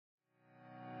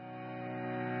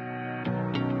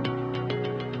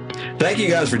Thank you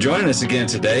guys for joining us again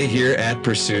today here at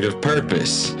Pursuit of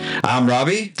Purpose. I'm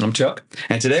Robbie. I'm Chuck.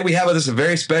 And today we have with us a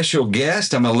very special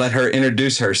guest. I'm going to let her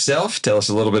introduce herself, tell us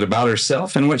a little bit about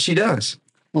herself and what she does.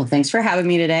 Well, thanks for having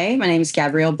me today. My name is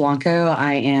Gabrielle Blanco.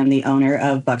 I am the owner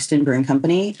of Buckstin Brewing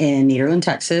Company in Nederland,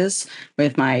 Texas,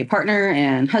 with my partner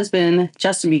and husband,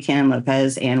 Justin Buchanan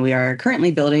Lopez, and we are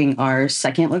currently building our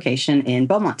second location in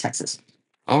Beaumont, Texas.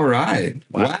 All right.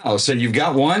 Wow. So you've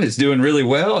got one. It's doing really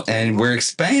well, and we're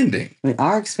expanding. We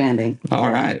are expanding. All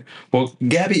right. Well,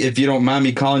 Gabby, if you don't mind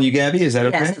me calling you Gabby, is that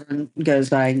okay? Yes, everyone goes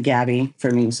by Gabby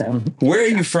for me. So, Where are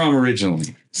you from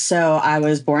originally? So I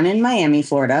was born in Miami,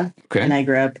 Florida, and I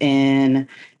grew up in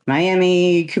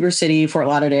Miami, Cooper City, Fort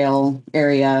Lauderdale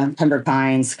area, Pembroke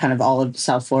Pines, kind of all of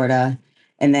South Florida.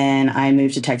 And then I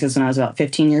moved to Texas when I was about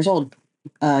 15 years old.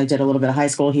 I did a little bit of high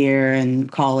school here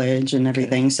and college and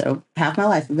everything. So half my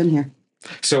life I've been here.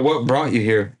 So what brought you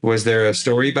here? Was there a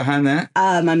story behind that?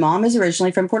 My mom is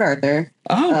originally from Port Arthur.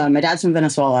 Oh. My dad's from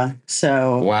Venezuela.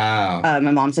 So wow.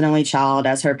 My mom's an only child.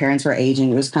 As her parents were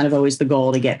aging, it was kind of always the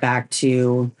goal to get back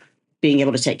to being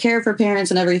able to take care of her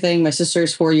parents and everything. My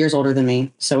sister's 4 years older than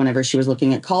me. So whenever she was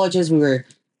looking at colleges, we were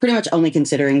pretty much only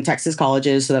considering Texas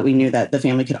colleges so that we knew that the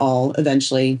family could all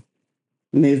eventually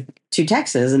move to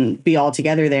Texas and be all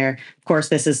together there. Of course,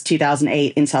 this is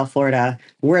 2008 in South Florida.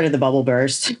 Where did the bubble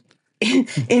burst? In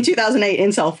 2008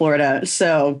 in South Florida.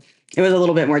 So it was a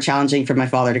little bit more challenging for my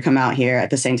father to come out here at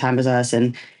the same time as us.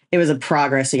 And it was a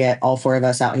progress to get all four of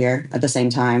us out here at the same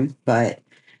time. But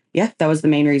yeah, that was the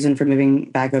main reason for moving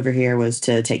back over here, was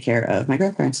to take care of my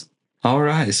grandparents. All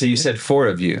right. So you said four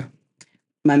of you.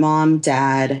 My mom,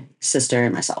 dad, sister,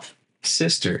 and myself.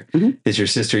 Sister. Mm-hmm. Is your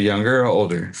sister younger or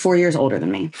older? 4 years older than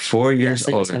me. 4 years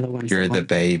older. You're the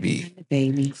baby. I'm the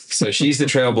baby. So she's the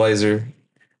trailblazer,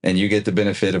 and you get the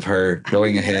benefit of her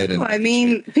going ahead. I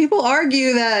mean, people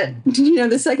argue that,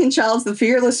 the second child's the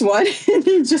fearless one, and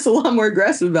he's just a lot more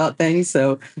aggressive about things.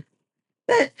 So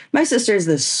my sister is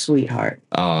the sweetheart.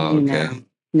 Oh, okay.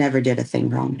 Never did a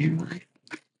thing wrong in her life.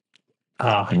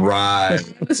 Right.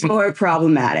 It was more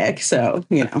problematic. So,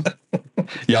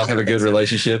 Y'all have a good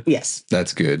relationship? Yes.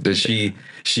 That's good. Does she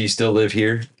still live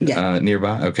here? Yeah.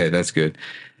 Nearby? Okay, that's good.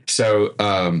 So,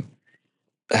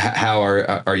 how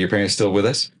are your parents still with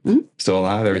us? Mm-hmm. Still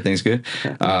alive? Everything's good?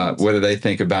 What do they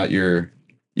think about your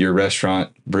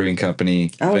restaurant brewing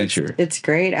company venture? It's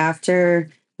great. After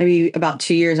maybe about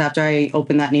 2 years after I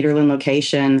opened that Nederland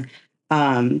location,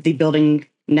 the building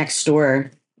next door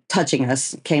touching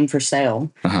us came for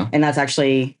sale. Uh-huh. And that's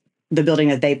actually the building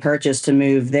that they purchased to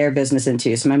move their business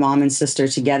into. So my mom and sister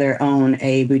together own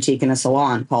a boutique and a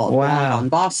salon called on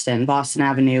Boston. Boston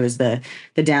Avenue is the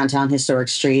downtown historic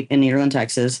street in Nederland,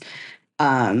 Texas.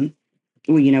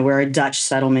 We're a Dutch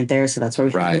settlement there, so that's where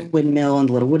we have the windmill and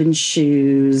the little wooden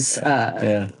shoes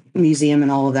museum and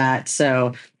all of that.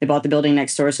 So they bought the building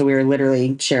next door, so we were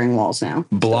literally sharing walls now.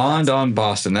 Blonde on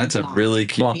Boston. That's a really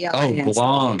cute. Yeah,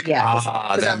 blonde.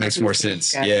 Yeah. That makes more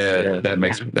sense. Yeah, that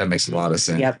makes a lot of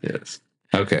sense. Yep. Yes.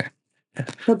 Okay.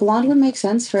 The blonde would make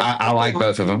sense for. I like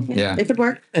both of them. Yeah. It could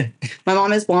work. My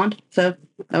mom is blonde, so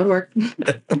that would work.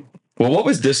 Well, what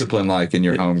was discipline like in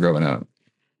your home growing up?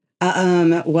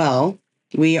 Well,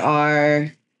 we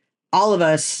are all of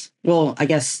us. Well, I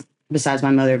guess besides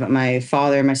my mother, but my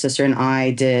father, my sister, and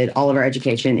I did all of our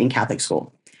education in Catholic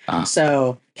school.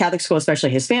 So Catholic school, especially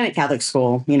Hispanic Catholic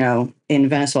school, in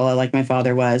Venezuela, like my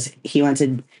father was, he was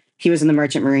in the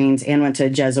Merchant Marines and went to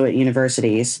Jesuit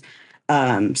universities.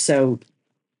 So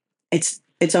it's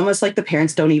almost like the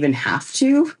parents don't even have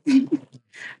to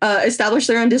establish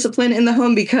their own discipline in the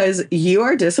home, because you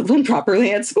are disciplined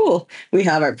properly at school. We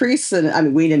have our priests,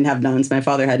 and we didn't have nuns. My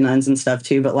father had nuns and stuff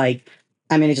too, but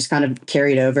it just kind of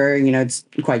carried over. It's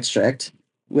quite strict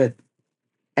with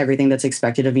everything that's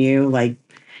expected of you.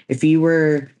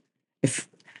 If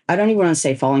I don't even want to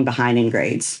say falling behind in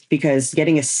grades, because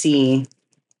getting a C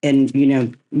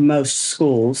in, most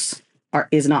schools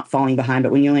is not falling behind.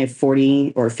 But when you only have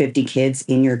 40 or 50 kids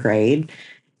in your grade,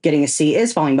 getting a C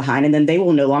is falling behind. And then they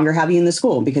will no longer have you in the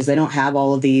school because they don't have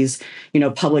all of these,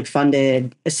 public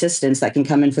funded assistants that can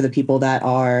come in for the people that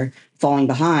are falling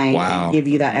behind and give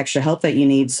you that extra help that you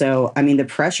need. So, the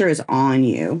pressure is on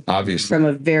you, obviously, from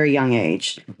a very young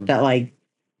age, that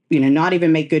not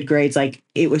even make good grades.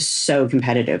 It was so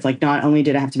competitive. Not only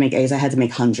did I have to make A's, I had to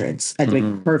make hundreds. I had to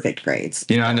make perfect grades.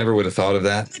 I never would have thought of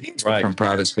that from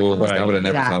private school. I would have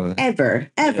never thought of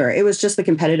that. Ever. It was just the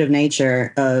competitive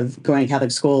nature of going to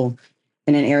Catholic school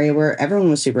in an area where everyone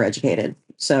was super educated.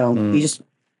 So you just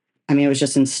I mean, it was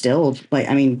just instilled. Like,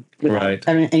 I mean, without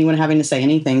anyone having to say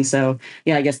anything. So,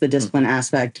 yeah, I guess the discipline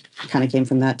aspect kind of came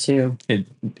from that too. And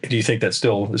do you think that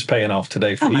still is paying off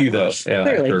today for you, though? Yeah,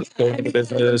 clearly.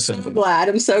 Business. I'm so glad.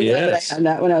 I'm so glad that I had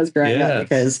that when I was growing up,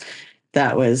 because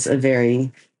that was a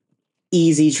very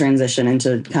easy transition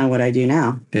into kind of what I do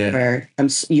now, where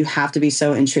you have to be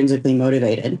so intrinsically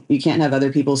motivated. You can't have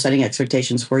other people setting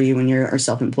expectations for you when you're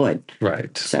self-employed.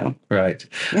 Right. So,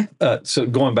 so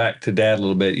going back to Dad a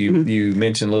little bit, you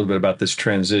mentioned a little bit about this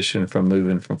transition from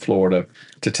moving from Florida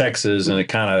to Texas, and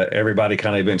it everybody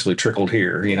eventually trickled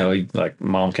here. You know, like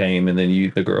Mom came, and then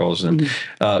the girls, and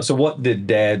so what did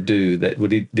Dad do?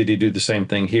 Did he do the same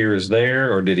thing here as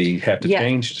there, or did he have to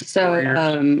change?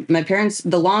 So my parents,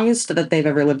 the longest that they've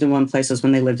ever lived in one place was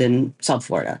when they lived in South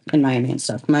Florida, in Miami and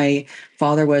stuff. My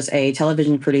father was a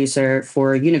television producer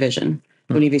for Univision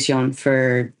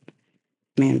for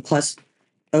plus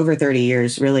over 30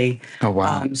 years, really. Oh,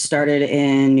 wow. Started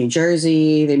in New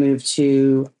Jersey. They moved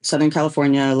to Southern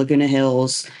California, Laguna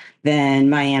Hills, then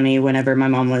Miami whenever my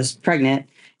mom was pregnant.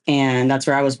 And that's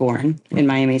where I was born, in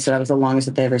Miami. So that was the longest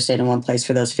that they ever stayed in one place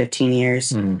for those 15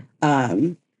 years.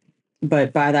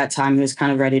 But by that time, he was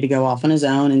kind of ready to go off on his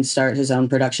own and start his own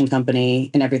production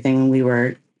company and everything when we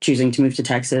were choosing to move to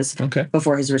Texas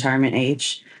before his retirement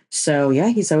age. So, yeah,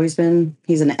 he's an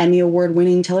Emmy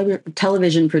Award-winning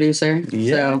television producer.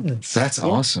 Yeah, so, that's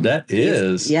awesome. That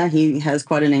is. He has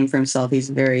quite a name for himself. He's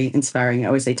very inspiring. I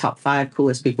always say top 5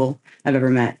 coolest people I've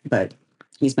ever met, but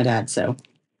he's my dad, so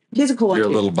he's a cool one. You're a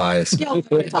little biased. Yeah, I'll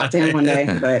talk to him one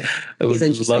day, but he's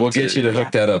interesting. We'll get you to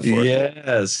hook that up for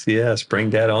us. Yes,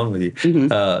 bring Dad on with you.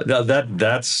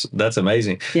 That's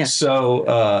amazing. Yeah.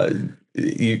 So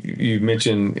you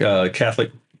mentioned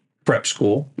Catholic prep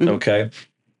school, okay?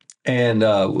 And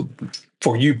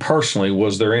for you personally,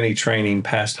 was there any training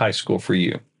past high school for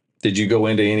you? Did you go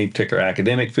into any particular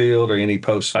academic field or any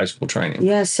post-high school training?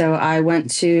 Yeah, so I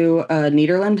went to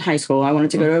Nederland High School. I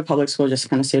wanted to go to a public school just to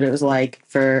kind of see what it was like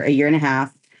for a year and a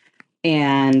half.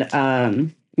 And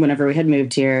whenever we had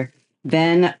moved here,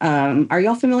 then are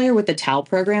y'all familiar with the TAL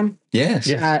program? Yes.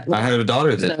 I had a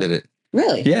daughter that did it.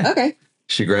 Really? Yeah. Okay.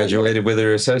 She graduated with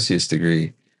her associate's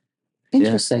degree.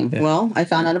 Interesting. Yeah. Well, I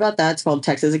found out about that. It's called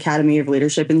Texas Academy of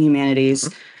Leadership and Humanities.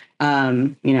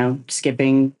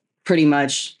 Skipping pretty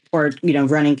much, or,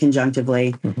 running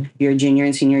conjunctively your junior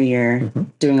and senior year,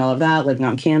 doing all of that, living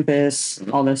on campus,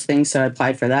 all those things. So I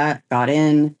applied for that, got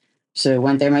in. So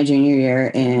went there my junior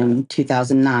year in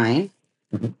 2009.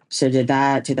 So did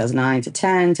that 2009 to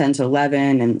 10 to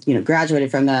 11, and,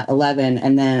 graduated from that 11.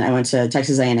 And then I went to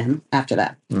Texas A&M after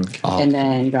that. And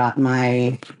then got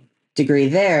my degree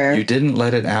there. You didn't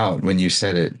let it out when you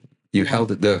said it. You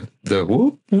held it the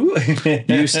whoop.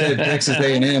 You said Texas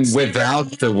A&M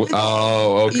without the.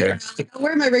 Oh, okay. I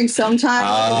wear my ring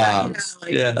sometimes.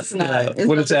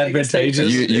 When it's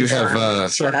advantageous. You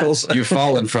have circles. You've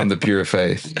fallen from the pure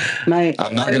faith.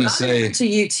 I'm not going to say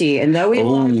to UT, and though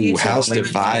we house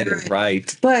divided,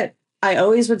 right? But I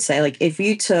always would say, like, if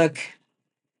you took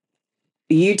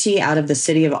UT out of the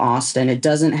city of Austin, it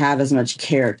doesn't have as much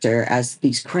character as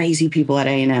these crazy people at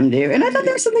A&M do. And I thought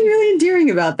there was something really endearing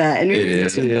about that. And I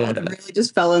really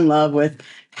just fell in love with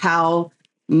how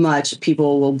much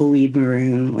people will bleed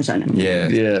maroon, which I know.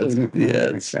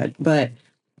 Yes. But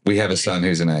we have a son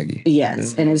who's an Aggie.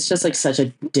 Yes. And it's just like such a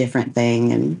different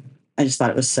thing. And I just thought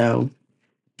it was so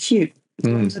cute.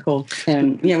 Whimsical.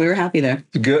 And we were happy there.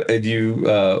 Good. And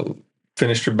you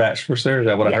finished your bachelor's there? Is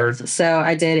that what I heard? So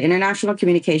I did international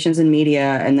communications and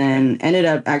media, and then ended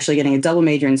up actually getting a double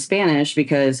major in Spanish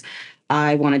because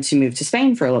I wanted to move to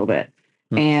Spain for a little bit.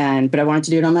 But I wanted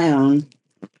to do it on my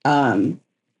own.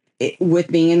 With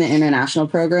being in the international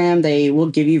program, they will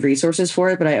give you resources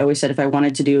for it. But I always said if I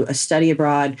wanted to do a study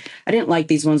abroad, I didn't like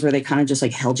these ones where they kind of just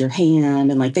like held your hand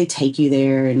and like they take you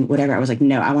there and whatever. I was like,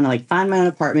 no, I want to like find my own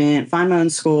apartment, find my own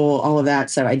school, all of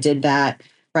that. So I did that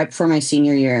right before my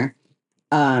senior year.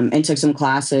 And took some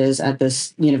classes at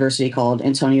this university called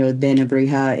Antonio de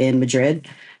Nebrija in Madrid.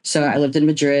 So I lived in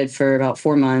Madrid for about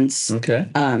 4 months. Okay.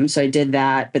 So I did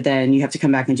that, but then you have to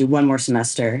come back and do one more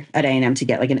semester at A&M to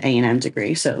get like an A&M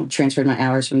degree. So transferred my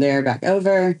hours from there back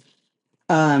over,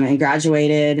 and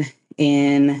graduated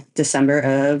in December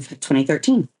of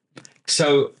 2013.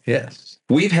 So yes,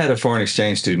 we've had a foreign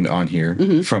exchange student on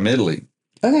here from Italy.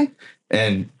 Okay.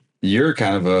 And you're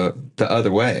kind of the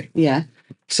other way. Yeah.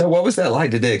 So what was that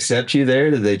like? Did they accept you there?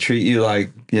 Did they treat you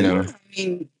like, I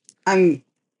mean, I'm,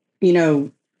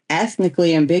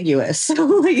 ethnically ambiguous. So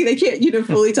like they can't,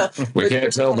 fully tell. We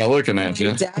can't tell by looking at you.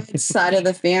 My dad's side of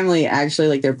the family, actually,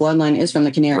 like their bloodline is from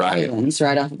the Canary Islands,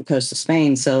 right off of the coast of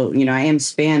Spain. So, I am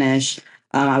Spanish.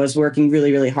 I was working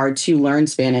really, really hard to learn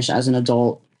Spanish as an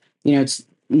adult. It's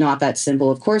not that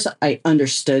simple. Of course, I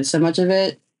understood so much of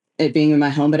it being in my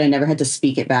home, but I never had to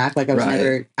speak it back. Like I was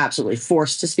never absolutely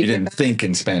forced to speak it back. You didn't think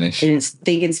in Spanish. I didn't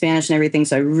think in Spanish and everything.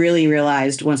 So I really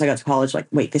realized once I got to college, like,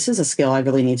 wait, this is a skill I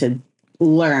really need to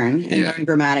learn and learn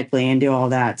grammatically and do all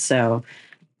that. So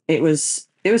it was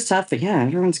tough, but yeah,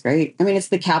 everyone's great. I mean, it's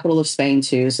the capital of Spain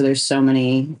too. So there's so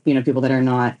many, people that are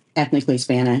not ethnically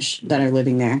Spanish that are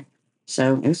living there.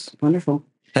 So it was wonderful.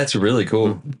 That's really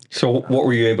cool. So what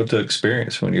were you able to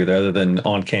experience when you were there other than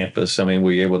on campus? I mean,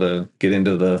 were you able to get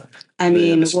into the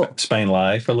Spain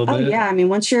life a little bit? Yeah. I mean,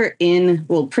 once you're in,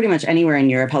 pretty much anywhere in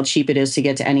Europe, how cheap it is to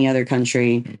get to any other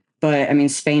country. But I mean,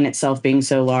 Spain itself being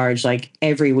so large, like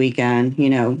every weekend,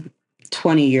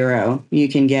 €20 you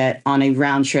can get on a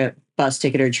round trip bus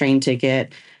ticket or train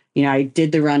ticket. I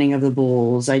did the running of the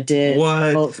bulls. I did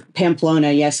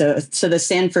Pamplona. Yeah. So the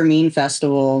San Fermin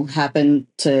festival happened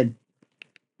to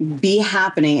be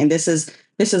happening. And this is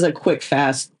a quick,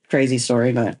 fast, crazy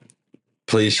story, but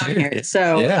please share.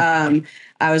 So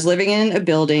I was living in a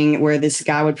building where this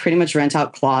guy would pretty much rent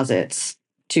out closets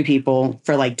to people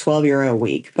for like €12 a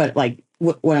week. But like,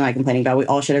 what am I complaining about? We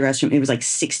all shared a restroom. It was like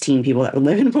 16 people that would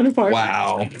live in one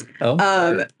apartment.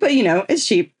 Wow. But it's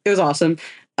cheap. It was awesome.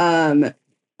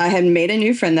 I had made a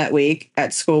new friend that week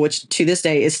at school, which to this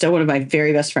day is still one of my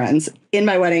very best friends. In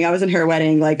my wedding, I was in her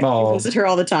wedding. Like, I visit her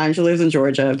all the time. She lives in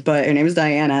Georgia, but her name is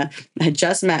Diana. I had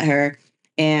just met her,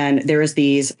 and there was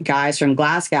these guys from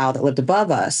Glasgow that lived above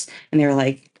us, and they were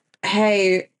like,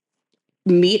 "Hey,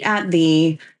 meet at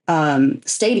the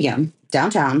stadium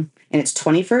downtown, and it's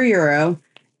 €24,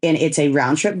 and it's a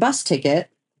round trip bus ticket,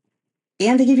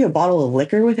 and they give you a bottle of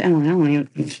liquor with it." And I don't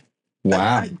even.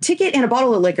 Wow. A ticket and a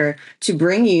bottle of liquor to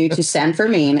bring you to San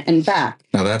Fermin and back.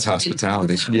 Now that's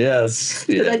hospitality. Yes.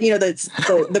 So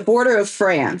that, the border of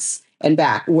France and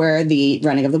back where the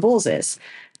running of the bulls is.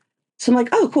 So I'm like,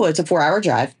 oh, cool. It's a 4-hour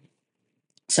drive.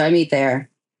 So I meet there.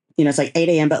 It's like 8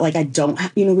 a.m. But like, we don't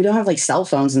have like cell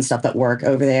phones and stuff that work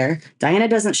over there. Diana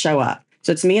doesn't show up.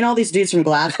 So it's me and all these dudes from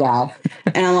Glasgow.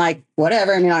 And I'm like,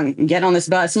 whatever. I mean, I'm getting on this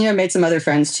bus. And, made some other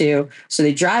friends too. So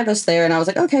they drive us there. And I was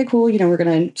like, okay, cool. We're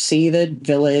going to see the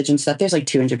village and stuff. There's like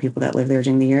 200 people that live there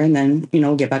during the year. And then,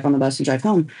 we'll get back on the bus and drive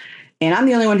home. And I'm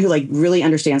the only one who like really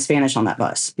understands Spanish on that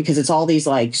bus because it's all these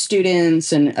like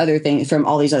students and other things from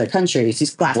all these other countries.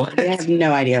 These classes, they have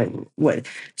no idea what.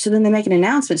 So then they make an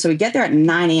announcement. So we get there at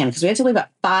 9 a.m. because we have to leave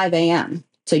at 5 a.m.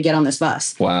 to get on this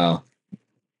bus. Wow.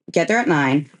 Get there at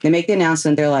 9. They make the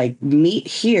announcement. They're like, meet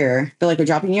here. They're like, we're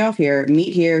dropping you off here.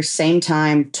 Meet here, same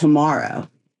time tomorrow.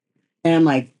 And I'm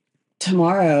like,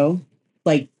 tomorrow,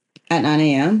 like at 9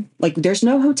 a.m. Like, there's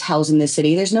no hotels in this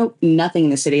city. There's nothing in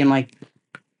the city. I'm like,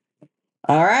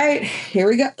 all right, here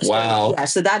we go. Wow.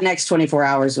 So that next 24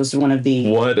 hours was one of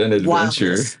the what an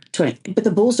adventure. But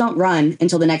the bulls don't run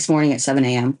until the next morning at 7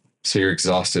 a.m. So you're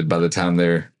exhausted by the time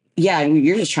they're. Yeah,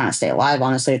 you're just trying to stay alive,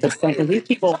 honestly, at this point. Because these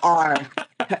people are,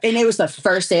 and it was the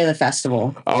first day of the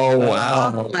festival. Oh,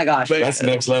 wow. Oh, my gosh. That's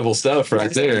next level stuff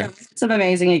right there. Some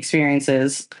amazing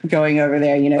experiences going over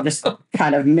there, just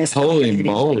kind of missed. Holy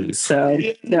moly. So,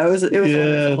 no, it was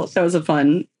wonderful. That was a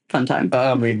fun time.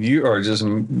 I mean, you are just,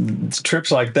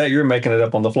 trips like that, you're making it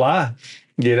up on the fly.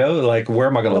 Like, where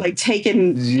am I going to... Like,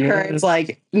 taking turns,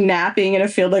 like, napping in a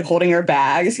field, like, holding her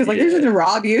bags. Because, like, they're going to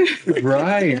rob you.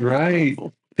 Right.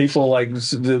 People like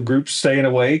the group staying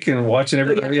awake and watching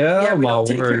everything. Yeah, my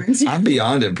word. I'm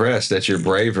beyond impressed at your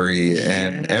bravery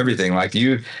and everything. Like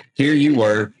here you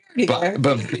were,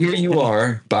 but here you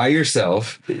are by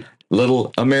yourself,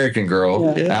 little American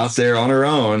girl out there on her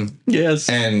own. Yes.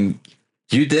 And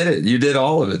you did it. You did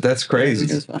all of it. That's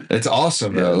crazy. It's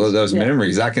awesome, though. Those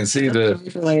memories. I can see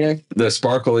the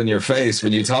sparkle in your face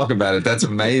when you talk about it. That's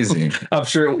amazing. I'm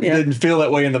sure it didn't feel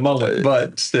that way in the moment,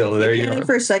 but still, there you are.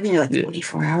 For a second, you're like,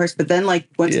 24 hours. But then, like,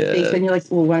 once you think, then you're like,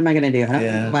 well, what am I going to do? I don't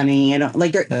have money. I don't,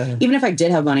 like, even if I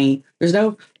did have money, there's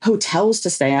no hotels to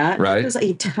stay at. Right. It's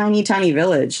a tiny, tiny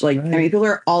village. Like, I mean, people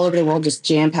are all over the world just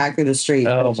jam-packed through the street.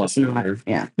 Oh, my God.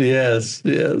 Yeah. Yes.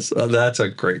 Oh, that's a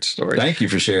great story. Thank you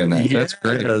for sharing that. That's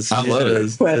great. I love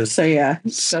it. But,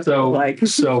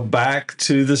 so back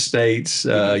to the States.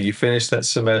 You finished that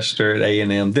semester at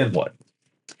A&M. Then what?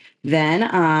 Then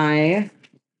I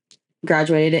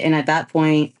graduated, and at that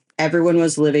point, everyone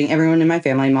in my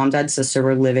family, mom, dad, sister,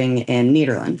 were living in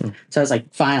Nederland. So I was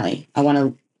like, finally, I want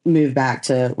to move back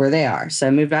to where they are. So I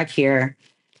moved back here,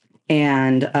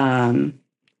 and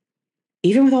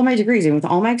even with all my degrees and with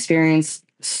all my experience,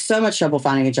 so much trouble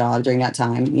finding a job during that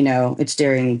time. It's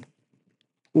during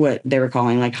what they were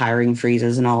calling like hiring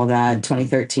freezes and all of that,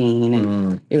 2013.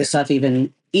 And it was tough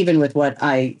even even with what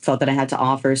I felt that I had to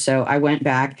offer. So I went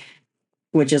back,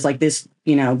 which is like this,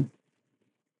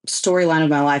 storyline of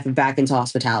my life back into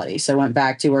hospitality. So I went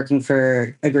back to working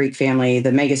for a Greek family,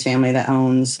 the Megas family that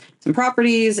owns some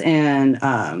properties and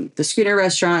the Schooner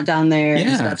restaurant down there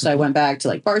and stuff. So I went back to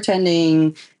like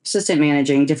bartending, assistant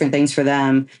managing, different things for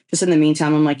them. Just in the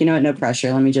meantime, I'm like, you know what, no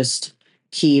pressure. Let me just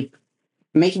keep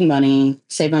making money,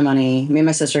 save my money. Me and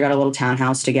my sister got a little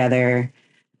townhouse together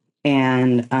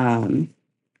and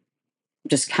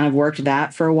just kind of worked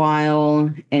that for a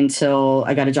while until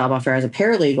I got a job offer as a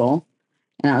paralegal.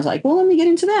 And I was like, well, let me get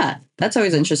into that. That's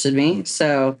always interested me.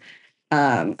 So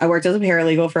I worked as a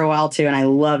paralegal for a while too, and I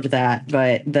loved that.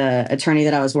 But the attorney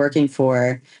that I was working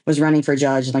for was running for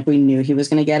judge, and like we knew he was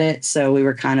going to get it. So we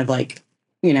were kind of like,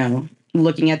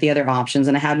 looking at the other options.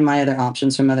 And I had my other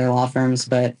options from other law firms,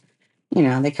 but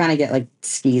they kind of get like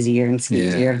skeezier and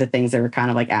skeezier of the things they were kind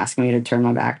of like asking me to turn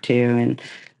my back to. And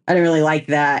I didn't really like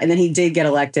that. And then he did get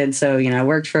elected. So, I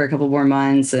worked for a couple more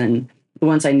months. And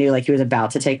once I knew like he was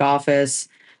about to take office,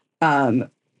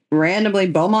 randomly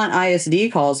Beaumont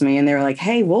ISD calls me and they were like,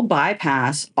 hey, we'll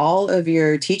bypass all of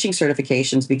your teaching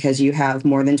certifications because you have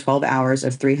more than 12 hours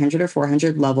of 300 or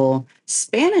 400 level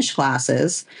Spanish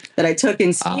classes that I took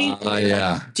in Spain.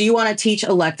 Do you want to teach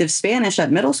elective Spanish at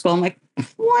middle school? I'm like,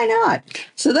 why not?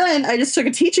 So then I just took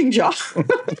a teaching job.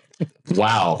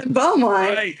 Wow. At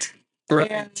Beaumont.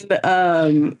 Right.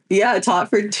 And I taught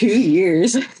for 2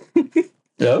 years.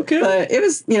 Okay. But it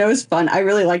was fun. I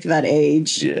really liked that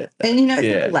age. Yeah. And,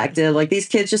 it's elective. Like, these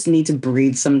kids just need to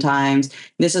breathe sometimes.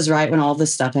 This is right when all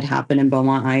this stuff had happened in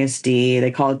Beaumont ISD.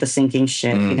 They call it the sinking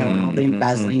ship, when all the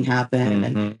embezzling happened.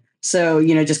 And so,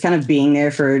 just kind of being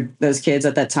there for those kids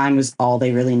at that time was all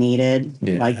they really needed.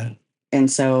 Yeah. And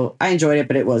so I enjoyed it,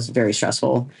 but it was very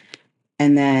stressful.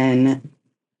 And then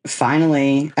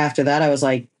finally, after that, I was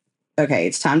like, okay,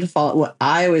 it's time to follow. What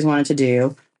I always wanted to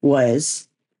do was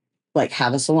like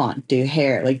have a salon, do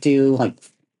hair, like do like,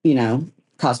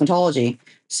 cosmetology.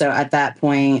 So at that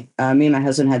point, me and my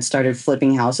husband had started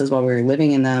flipping houses while we were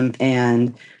living in them.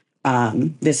 And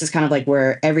this is kind of like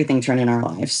where everything turned in our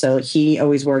life. So he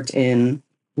always worked in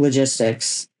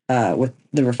logistics with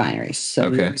the refineries. So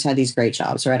we always had these great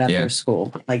jobs right after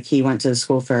school. Like he went to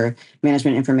school for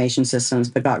management information systems,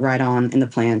 but got right on in the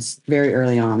plants very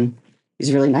early on.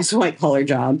 These really nice white collar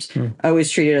jobs. Always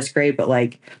treated us great, but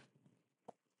like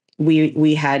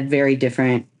we had very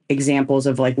different examples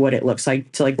of like what it looks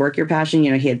like to like work your passion.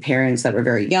 He had parents that were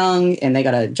very young and they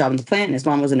got a job in the plant and his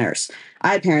mom was a nurse.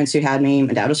 I had parents who had me,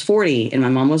 my dad was 40 and my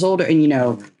mom was older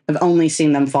and, I've only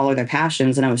seen them follow their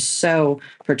passions. And I was so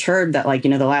perturbed that like,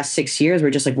 the last 6 years we're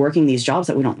just like working these jobs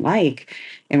that we don't like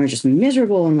and we're just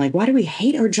miserable. And like, why do we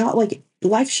hate our job? Like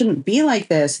life shouldn't be like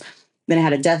this. Then I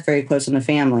had a death very close in the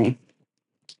family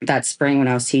that spring when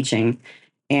I was teaching.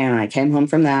 And when I came home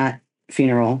from that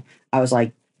funeral, I was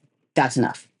like, that's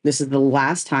enough. This is the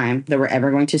last time that we're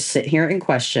ever going to sit here and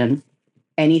question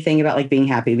anything about like being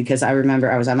happy, because I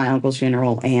remember I was at my uncle's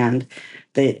funeral and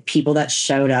the people that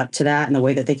showed up to that and the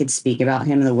way that they could speak about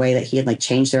him and the way that he had like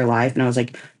changed their life. And I was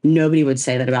like, nobody would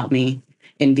say that about me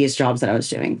in these jobs that I was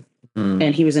doing.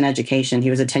 And he was in education. He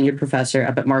was a tenured professor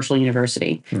up at Marshall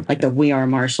University, like the We Are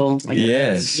Marshall. Like,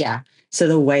 yes. Yeah. So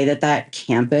the way that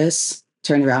campus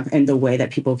turned around and the way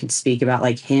that people could speak about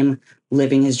like him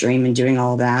living his dream and doing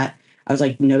all that, I was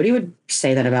like, nobody would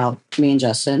say that about me and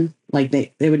Justin. Like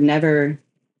they would never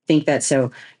think that.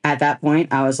 So at that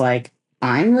point, I was like,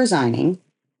 I'm resigning.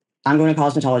 I'm going to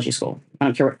cosmetology school. I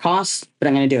don't care what it costs, but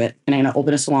I'm going to do it. And I'm going to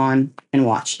open a salon and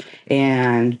watch.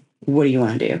 And what do you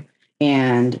want to do?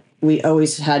 And we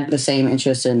always had the same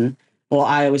interest in, well,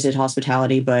 I always did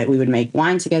hospitality, but we would make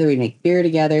wine together. We'd make beer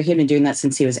together. He'd been doing that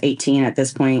since he was 18. At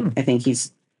this point, I think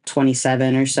he's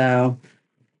 27 or so.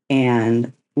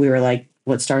 And we were like,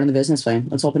 let's start on the business plan.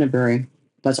 Let's open a brewery.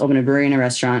 Let's open a brewery and a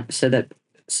restaurant.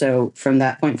 So from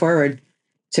that point forward, it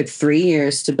took 3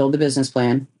 years to build the business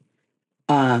plan.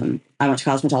 I went to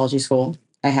cosmetology school.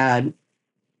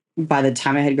 By the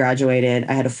time I had graduated,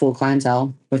 I had a full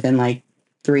clientele within like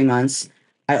 3 months.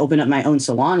 I opened up my own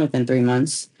salon within 3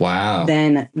 months. Wow.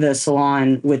 Then the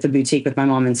salon with the boutique with my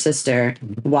mom and sister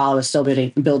while I was still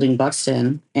building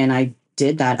Buckstin. And I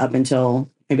did that up until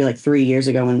maybe like 3 years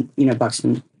ago when,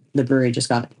 Buckstin, the brewery just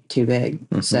got too big.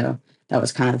 So that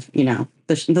was kind of,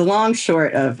 the long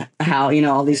short of how,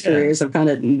 all these careers have kind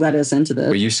of led us into this.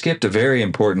 Well, you skipped a very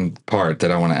important part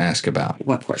that I want to ask about.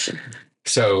 What portion?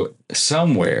 So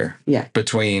somewhere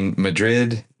between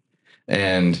Madrid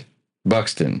and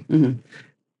Buckstin,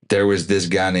 there was this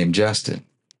guy named Justin.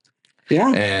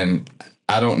 Yeah. And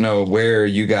I don't know where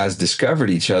you guys discovered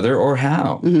each other or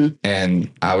how.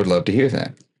 And I would love to hear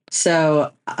that.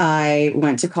 So I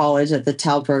went to college at the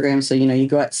TAL program. So, you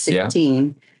go at 16.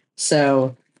 Yeah.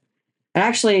 So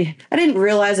I didn't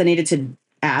realize I needed to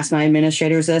ask my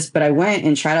administrators this, but I went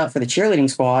and tried out for the cheerleading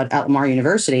squad at Lamar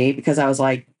University because I was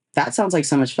like, that sounds like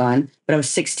so much fun. But I was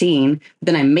 16.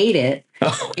 Then I made it.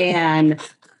 And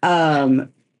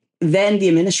then the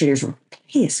administrators were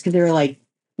pissed because they were like,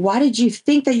 why did you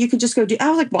think that you could just go do? I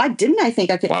was like, why didn't I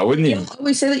think I could? Why wouldn't you? You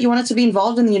always say that you wanted to be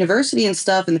involved in the university and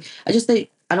stuff. And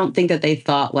I don't think that they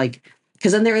thought like,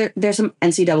 because then there's some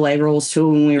NCAA rules too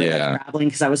when we were traveling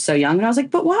because I was so young. And I was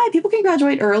like, but why? People can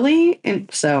graduate early.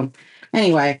 And so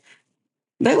anyway,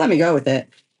 they let me go with it.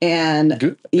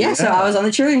 And so I was on the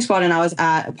cheerleading squad and I was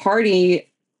at a party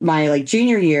my like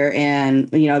junior year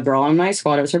and, a girl on my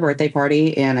squad, it was her birthday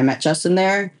party and I met Justin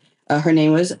there. Her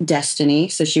name was Destiny.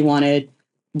 So she wanted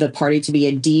the party to be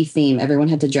a D theme. Everyone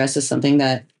had to dress as something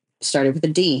that started with a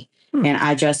D. And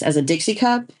I dressed as a Dixie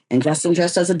cup and Justin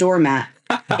dressed as a doormat.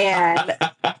 And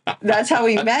that's how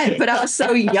we met. But I was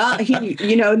so young.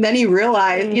 And then he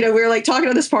realized, we were like talking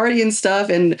at this party and stuff.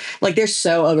 And like, they're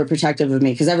so overprotective of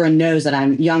me because everyone knows that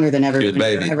I'm younger than everyone.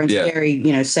 Everyone's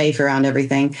very, safe around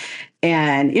everything.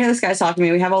 And, this guy's talking to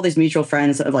me. We have all these mutual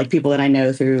friends of like people that I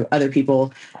know through other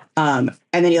people. And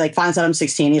then he like finds out I'm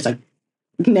 16. He's like,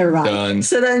 never mind. Done.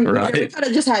 So then we kind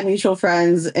of just had mutual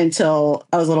friends until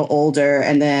I was a little older.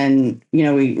 And then,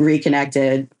 we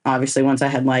reconnected, obviously, once I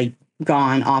had like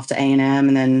gone off to A&M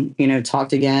and then,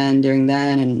 talked again during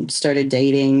then and started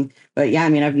dating. But yeah, I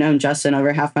mean, I've known Justin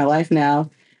over half my life now.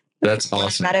 That's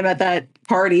awesome. I met him at that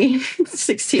party,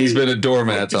 16. He's been a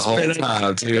doormat the whole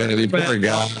time, too. And he poor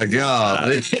guy.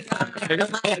 God. Oh,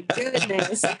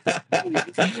 goodness.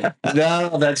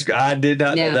 No, I did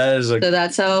not know that. So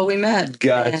that's how we met.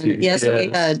 Got you. Yes, we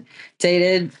had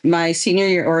dated my senior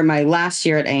year or my last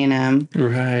year at A&M.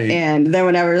 Right. And then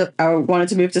whenever I wanted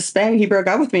to move to Spain, he broke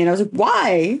up with me. And I was like,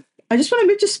 why? I just want to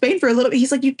move to Spain for a little bit.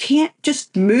 He's like, you can't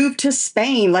just move to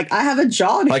Spain. Like, I have a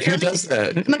job. Like, who does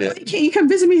that? I'm like, why can't you come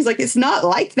visit me? He's like, it's not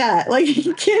like that. Like,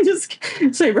 you can't just.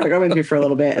 So he broke up with me for a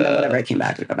little bit. And then whenever I came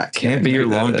back, we go back. Can't be your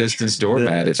long distance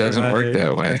doormat. It doesn't work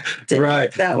that way. Right.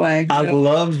 That way. I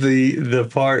love the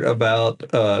part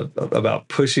about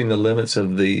pushing the limits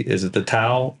of the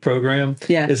TAL program.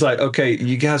 Yeah. It's like, okay,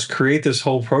 you guys create this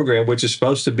whole program, which is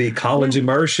supposed to be college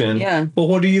immersion. Yeah. Well,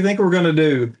 what do you think we're going to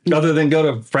do other than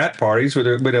go to frat parties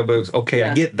where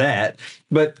I get that,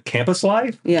 but campus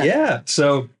life,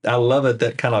 So I love it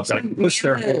that kind of like push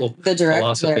their whole the director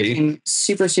philosophy. Came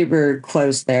super super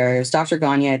close there. It was Dr.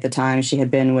 Gagne at the time. She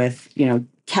had been with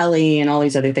Kelly and all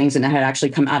these other things, and I had actually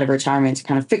come out of retirement to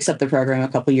kind of fix up the program a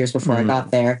couple years before I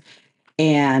got there.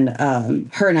 And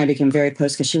her and I became very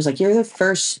close because she was like, "You're the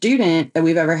first student that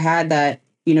we've ever had that."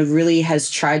 Really has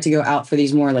tried to go out for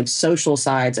these more like social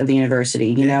sides of the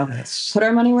university, put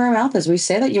our money where our mouth is. We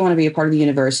say that you want to be a part of the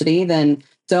university, then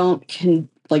don't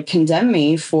condemn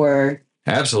me for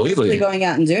absolutely going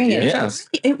out and doing it. Yeah.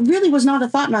 It really was not a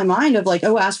thought in my mind of like,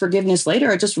 oh, ask forgiveness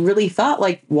later. I just really thought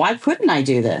like, why couldn't I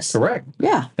do this? Correct.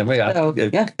 Yeah. I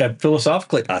mean,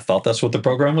 philosophically, I thought that's what the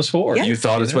program was for. Yeah. You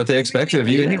thought it's what they expected of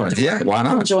you anyway. Yeah. Why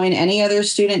not? Join any other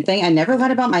student thing. I never lied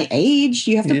about my age.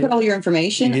 You have to put all your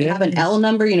information. You have an L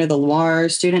number, the Lamar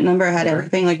student number. I had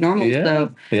everything like normal. Yeah.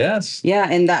 So yes. Yeah.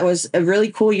 And that was a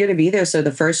really cool year to be there. So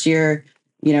the first year,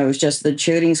 it was just the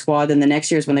cheerleading squad. Then the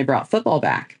next year is when they brought football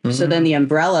back. Mm-hmm. So then the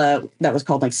umbrella that was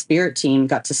called like Spirit Team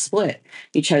got to split.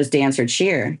 You chose dance or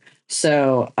cheer.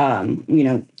 So,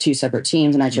 two separate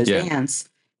teams, and I chose dance.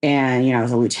 And, I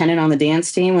was a lieutenant on the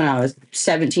dance team when I was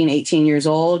 17, 18 years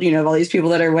old. All these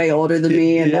people that are way older than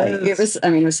me. And it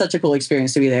was such a cool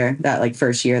experience to be there that like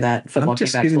first year that football came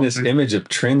back. I'm just getting this image of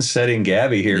trend-setting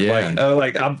Gabby here. Yeah.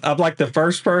 I'm like the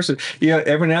first person.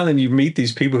 Every now and then you meet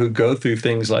these people who go through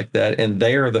things like that, and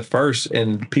they are the first,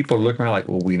 and people are looking around like,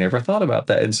 well, we never thought about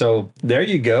that. And so there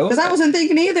you go. Because I wasn't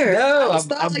thinking either. No,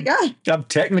 I'm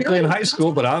technically in high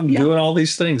school, but I'm doing all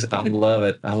these things. I love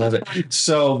it.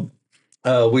 So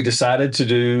we decided to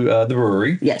do the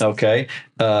brewery. Yes. Okay.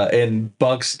 In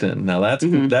Buckstin. Now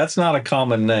that's not a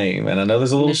common name, and I know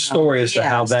there's a little story as to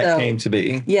how that came to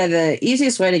be. Yeah, the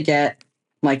easiest way to get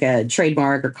like a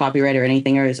trademark or copyright or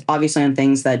anything is obviously on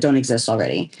things that don't exist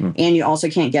already, and you also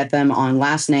can't get them on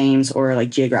last names or like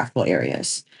geographical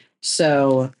areas.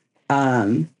 So,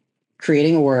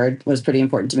 creating a word was pretty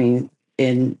important to me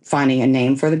in finding a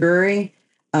name for the brewery.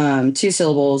 2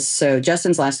 syllables. So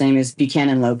Justin's last name is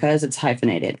Buchanan Lopez. It's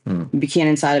hyphenated.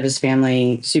 Buchanan side of his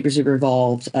family, super, super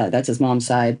involved. That's his mom's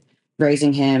side.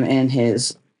 Raising him and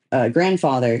his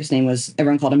grandfather, his name was,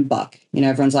 everyone called him Buck.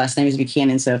 Everyone's last name is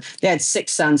Buchanan. So they had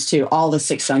 6 sons too. All the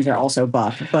 6 sons are also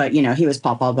Buck. But, he was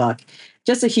Papa Buck.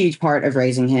 just a huge part of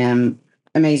raising him.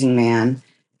 Amazing man.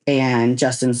 And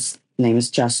Justin's name is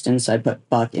Justin, so I put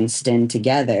Buck and Stin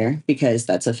together because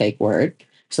that's a fake word,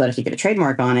 so that if you get a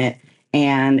trademark on it.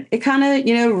 And it kind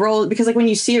of, rolled, because like when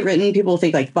you see it written, people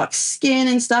think like Buckskin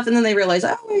and stuff, and then they realize,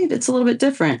 oh wait, it's a little bit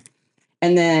different.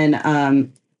 And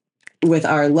then with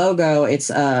our logo, it's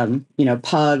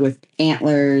pug with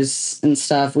antlers and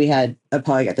stuff. We had a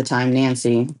pug at the time.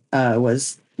 Nancy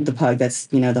was the pug. That's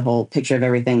the whole picture of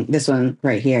everything. This one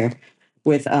right here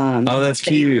with that's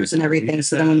cute and everything.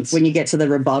 So then when you get to the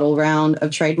rebuttal round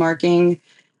of trademarking,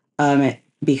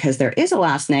 because there is a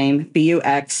last name,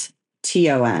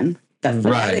 Buxton, that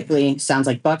phonetically sounds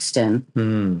like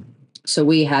Buckstin. So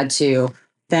we had to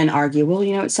then argue, well,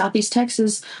 it's Southeast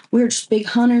Texas. We're just big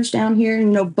hunters down here,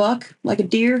 and buck like a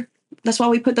deer. That's why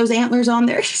we put those antlers on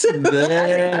there.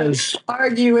 Yes.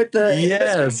 Argue with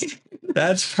the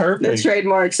that's perfect. The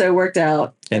trademark, so it worked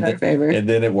out in our favor. And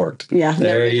then it worked. Yeah,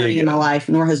 never been in my life,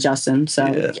 nor has Justin.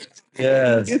 So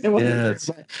yes.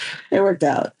 It worked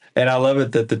out. And I love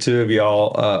it that the two of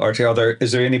y'all are together.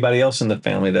 Is there anybody else in the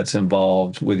family that's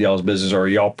involved with y'all's business, or are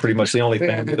y'all pretty much the only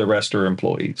family? The rest are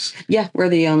employees? Yeah, we're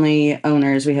the only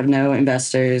owners. We have no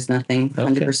investors, nothing.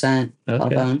 100%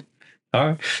 owned. All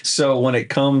right. So when it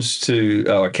comes to,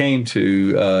 or came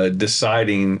to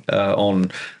deciding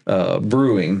on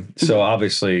brewing, so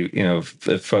obviously,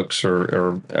 if folks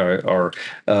are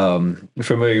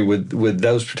familiar with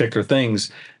those particular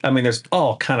things, I mean, there's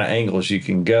all kind of angles you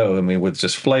can go. I mean, with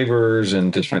just flavors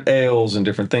and different ales and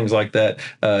different things like that.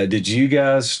 Did you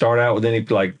guys start out with any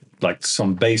like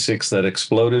some basics that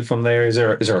exploded from there? Is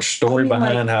there a story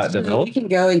behind how it developed? We can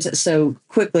go into so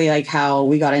quickly, like how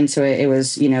we got into it. It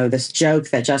was, this joke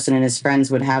that Justin and his friends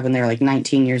would have when they were like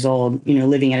 19 years old,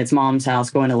 living at his mom's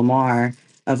house, going to Lamar,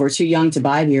 of we're too young to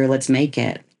buy beer. Let's make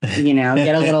it,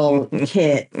 get a little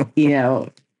kit,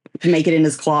 make it in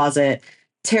his closet.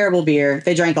 Terrible beer.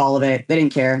 They drank all of it. They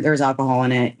didn't care. There was alcohol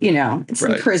in it. It's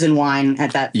prison wine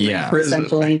at that point,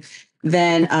 essentially.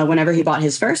 Then whenever he bought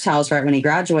his first house, right when he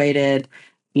graduated,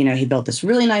 he built this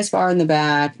really nice bar in the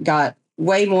back, got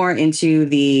way more into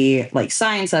the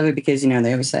science of it, because,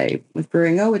 they always say with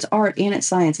brewing, oh, it's art and it's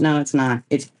science. No, it's not.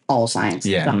 It's all science.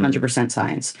 Yeah. It's 100%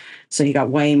 science. So he got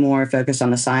way more focused on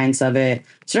the science of it.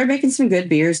 Started making some good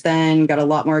beers then, got a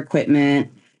lot more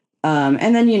equipment.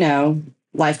 And then,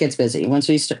 life gets busy. Once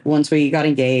we got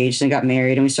engaged and got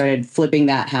married, and we started flipping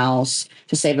that house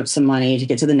to save up some money to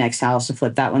get to the next house to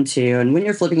flip that one too. And when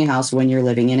you're flipping a house, when you're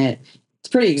living in it, it's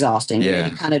pretty exhausting. Yeah.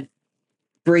 You kind of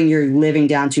bring your living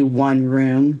down to one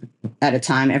room at a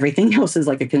time. Everything else is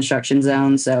like a construction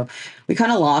zone. So we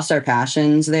kind of lost our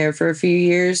passions there for a few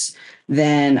years.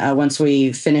 Then once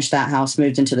we finished that house,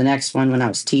 moved into the next one when I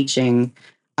was teaching,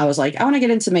 I was like, I want to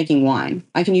get into making wine.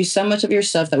 I can use so much of your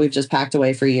stuff that we've just packed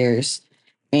away for years.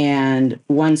 And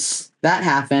once that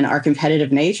happened, our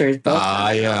competitive nature is built.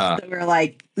 So we were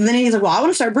like, then he's like, well, I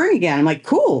want to start brewing again. I'm like,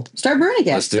 cool, start brewing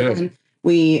again. Let's do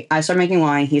it. I started making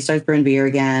wine. He starts brewing beer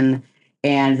again.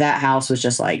 And that house was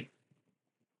just like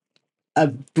a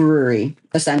brewery,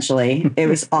 essentially. It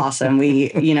was awesome. We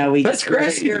That's great.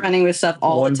 experimenting with stuff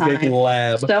all the time. Big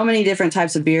lab. So many different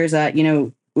types of beers that,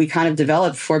 we kind of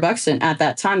developed for Buckstin at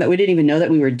that time that we didn't even know that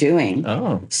we were doing.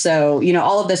 Oh. So,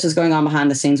 all of this was going on behind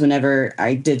the scenes. Whenever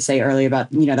I did say earlier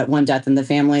about, that one death in the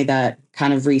family that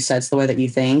kind of resets the way that you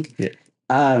think.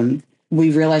 Yeah.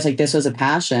 We realized this was a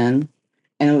passion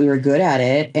and we were good at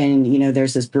it. And,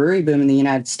 there's this brewery boom in the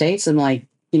United States. And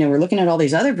we're looking at all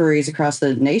these other breweries across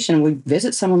the nation. We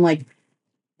visit someone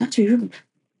this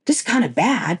is kind of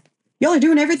bad. Y'all are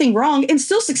doing everything wrong and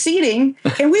still succeeding.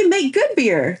 And we make good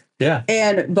beer. Yeah.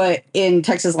 But in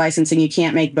Texas licensing, you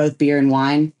can't make both beer and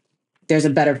wine. There's a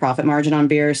better profit margin on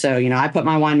beer. So, I put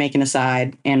my wine making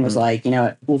aside and was like,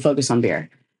 we'll focus on beer.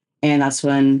 And that's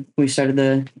when we started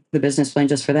the business plan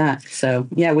just for that. So,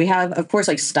 yeah, we have, of course,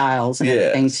 styles and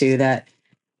everything too that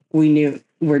we knew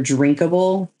were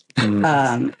drinkable. We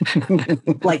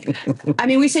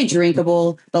say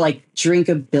drinkable, but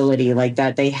drinkability,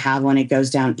 that they have when it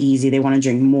goes down easy. They want to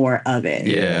drink more of it.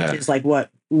 Yeah. It's what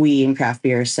we in craft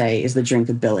beer say is the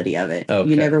drinkability of it. Okay.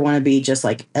 You never want to be just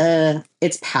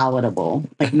it's palatable.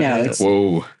 No, it's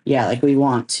whoa. Yeah, we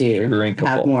want to drinkable.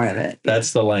 Have more of it.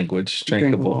 That's the language,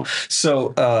 drinkable.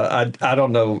 So I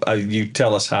don't know, you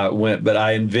tell us how it went, but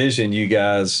I envision you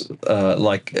guys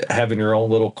having your own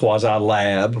little quasi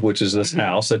lab, which is this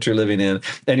house that you're living in,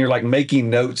 and you're making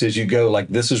notes as you go,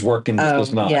 this is working, this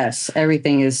is not. Yes,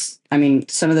 everything is.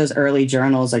 Some of those early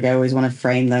journals, I always want to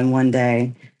frame them one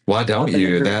day. Why don't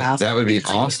you? That would be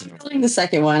awesome. The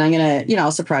second one, I'm gonna,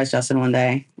 I'll surprise Justin one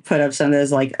day. Put up some of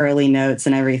those early notes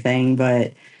and everything.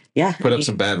 But Yeah. Put up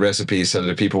some bad recipes so that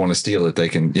if people want to steal it, they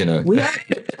can, you know.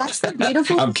 That's the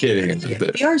beautiful. I'm kidding.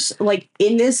 We are like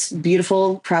in this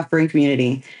beautiful craft brewing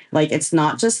community. Like, it's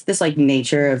not just this like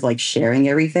nature of like sharing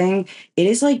everything. It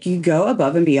is like you go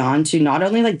above and beyond to not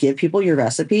only like give people your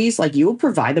recipes, like you will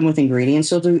provide them with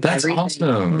ingredients. You'll do That's everything.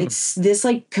 awesome. It's this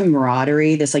like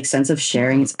camaraderie, this like sense of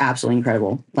sharing. It's absolutely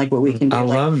incredible. Like what we can do. I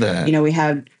love that. You know, we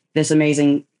had this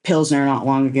amazing Pilsner not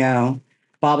long ago,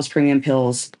 Bob's Premium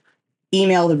Pills.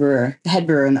 Email the brewer, the head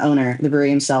brewer and the owner, the brewery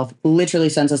himself, literally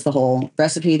sends us the whole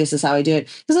recipe. This is how I do it.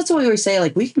 Because that's what we always say.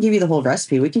 Like, we can give you the whole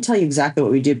recipe. We can tell you exactly what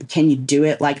we do, but can you do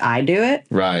it like I do it?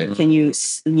 Right. Can you,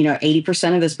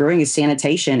 80% of this brewing is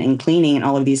sanitation and cleaning and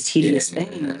all of these tedious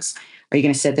things. Are you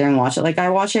going to sit there and watch it like I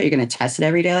watch it? You're going to test it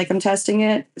every day like I'm testing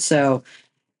it. So,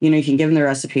 you can give them the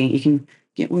recipe. You can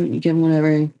give them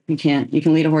whatever. You can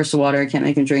lead a horse to water. Can't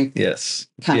make him drink. Yes.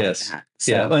 Yes. Like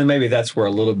yeah. And maybe that's where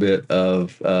a little bit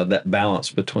of that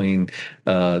balance between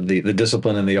the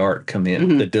discipline and the art come in.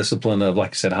 Mm-hmm. The discipline of,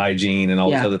 like I said, hygiene and all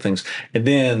those other things. And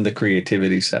then the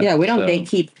creativity side. Yeah. We don't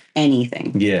gatekeep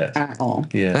anything. Yeah. At all.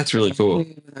 Yeah. That's really cool.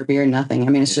 Our beer, nothing.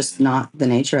 I mean, it's just not the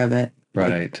nature of it.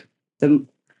 Right. Like,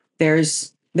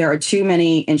 there are too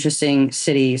many interesting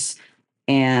cities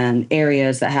and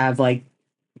areas that have like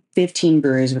 15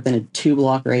 breweries within a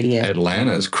 2-block radius.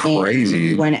 Atlanta is crazy.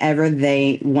 And whenever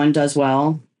one does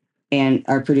well and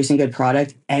are producing good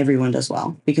product, everyone does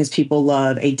well because people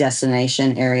love a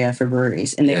destination area for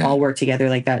breweries and they all work together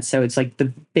like that. So it's like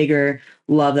the bigger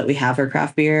love that we have for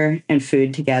craft beer and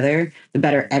food together, the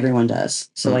better everyone does.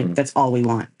 So like, that's all we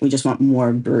want. We just want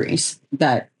more breweries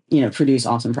that, produce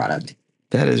awesome product.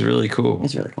 That is really cool.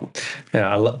 It's really cool.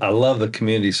 Yeah, I love the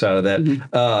community side of that.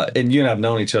 Mm-hmm. And you and I have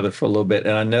known each other for a little bit,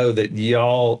 and I know that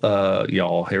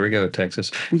y'all, here we go, Texas.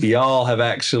 Y'all have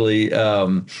actually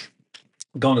gone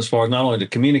as far as not only to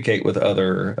communicate with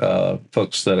other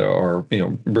folks that are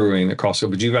brewing across the,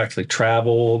 but you've actually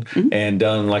traveled and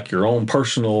done like your own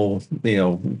personal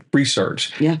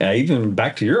research. Yeah, even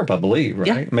back to Europe, I believe. Right?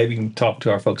 Yeah. Maybe you can talk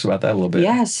to our folks about that a little bit.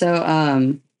 Yeah.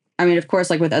 So. I mean, of course,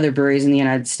 like with other breweries in the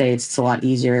United States, it's a lot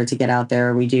easier to get out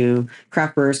there. We do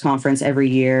Craft Brewers Conference every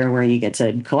year where you get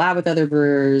to collab with other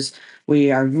brewers.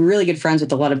 We are really good friends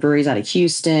with a lot of breweries out of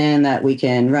Houston that we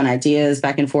can run ideas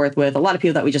back and forth with. A lot of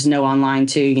people that we just know online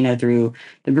too, through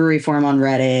the brewery forum on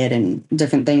Reddit and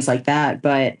different things like that.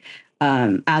 But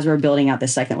as we're building out the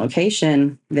second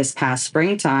location this past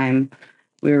springtime,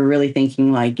 we were really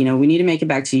thinking like, we need to make it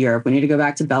back to Europe. We need to go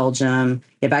back to Belgium,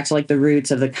 get back to like the roots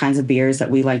of the kinds of beers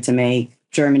that we like to make,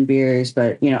 German beers,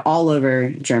 but, all over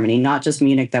Germany, not just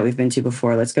Munich that we've been to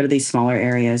before. Let's go to these smaller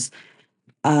areas.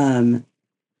 All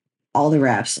the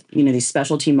reps, these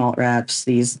specialty malt reps,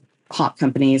 these hop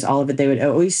companies, all of it, they would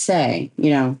always say,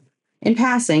 in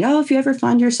passing, oh, if you ever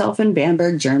find yourself in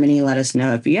Bamberg, Germany, let us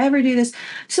know. If you ever do this.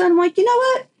 So I'm like, you know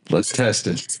what? Let's test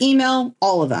it. Just email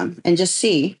all of them and just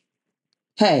see.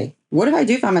 Hey, what if I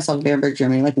do find myself in Bamberg,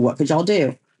 Germany? Like, what could y'all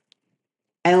do?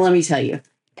 And let me tell you,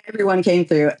 everyone came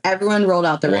through. Everyone rolled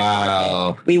out their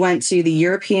Wow. We went to the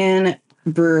European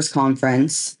Brewers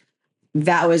Conference.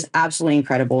 That was absolutely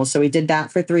incredible. So we did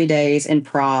that for 3 days in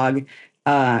Prague.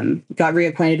 Got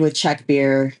reacquainted with Czech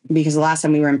beer because the last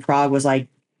time we were in Prague was like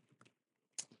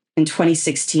in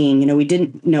 2016. We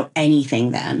didn't know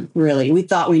anything then, really. We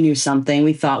thought we knew something.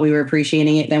 We thought we were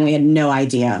appreciating it. Then we had no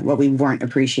idea what we weren't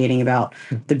appreciating about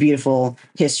the beautiful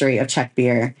history of Czech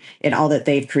beer and all that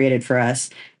they've created for us.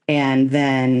 And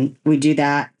then we do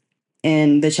that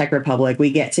in the Czech Republic.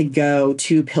 We get to go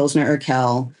to Pilsner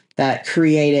Urquell that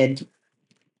created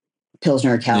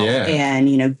Pilsner Urquell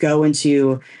and, go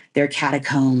into their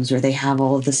catacombs where they have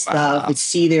all of the stuff and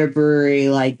see their brewery,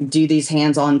 like do these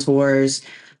hands-on tours.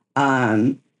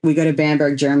 We go to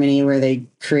Bamberg, Germany, where they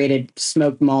created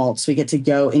smoked malts. We get to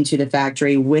go into the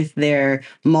factory with their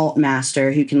malt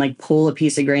master who can like pull a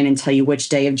piece of grain and tell you which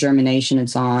day of germination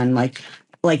it's on. Like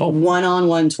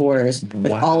one-on-one tours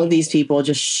with all of these people,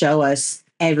 just show us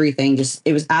everything.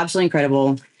 It was absolutely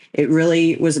incredible. It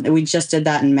really was. We just did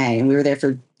that in May and we were there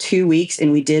for 2 weeks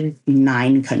and we did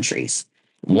 9 countries.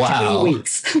 Wow. 2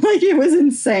 weeks. Like it was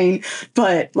insane,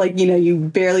 but like, you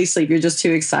barely sleep. You're just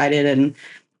too excited. And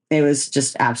it was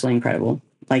just absolutely incredible.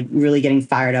 Like really getting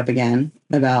fired up again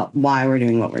about why we're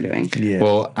doing what we're doing. Yeah.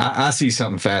 Well, I see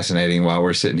something fascinating while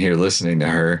we're sitting here listening to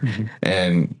her. Mm-hmm.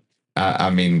 And I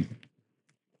mean,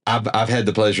 I've had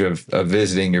the pleasure of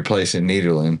visiting your place in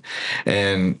Nederland.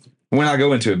 And when I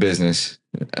go into a business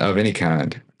of any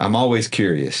kind, I'm always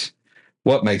curious,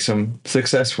 what makes them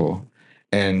successful?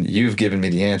 And you've given me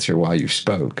the answer while you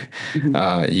spoke.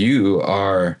 Mm-hmm. You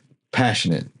are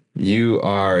passionate. You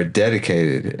are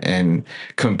dedicated and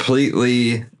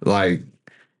completely like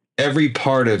every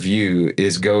part of you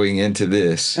is going into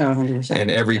this, 100%.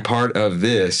 and every part of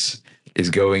this is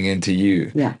going into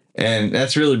you. Yeah. And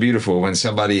that's really beautiful when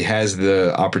somebody has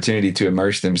the opportunity to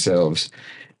immerse themselves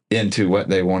into what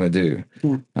they want to do.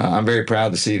 Yeah. I'm very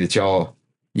proud to see that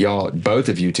y'all, both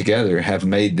of you together have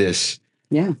made this.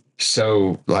 Yeah.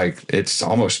 So like it's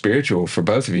almost spiritual for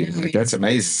both of you. Like that's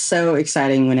amazing. It's so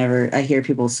exciting whenever I hear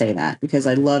people say that, because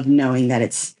I love knowing that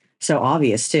it's so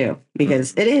obvious too,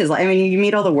 because it is. I mean, you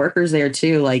meet all the workers there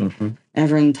too. Like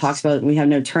everyone talks about, we have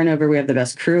no turnover, we have the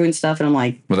best crew and stuff. And I'm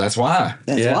like, well, that's why.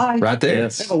 That's why. Right there. We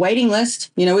have a waiting list.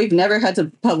 You know, we've never had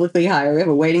to publicly hire. We have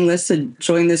a waiting list to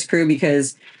join this crew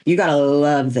because you got to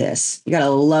love this. You got to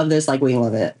love this like we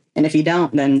love it. And if you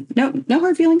don't, then no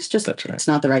hard feelings. Just it's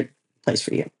not the right place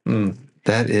for you.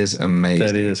 That is amazing.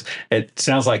 That is. It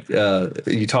sounds like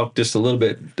you talked just a little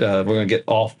bit. We're going to get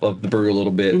off of the brew a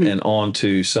little bit and on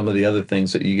to some of the other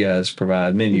things that you guys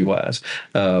provide menu-wise,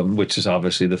 which is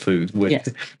obviously the food.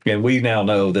 And we now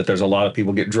know that there's a lot of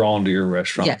people get drawn to your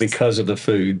restaurant because of the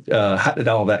food. How did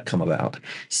all that come about?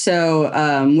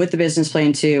 So with the business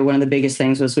plan too, one of the biggest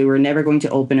things was we were never going to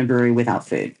open a brewery without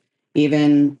food.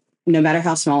 Even no matter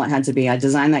how small it had to be, I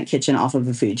designed that kitchen off of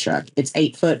a food truck. It's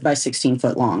 8 foot by 16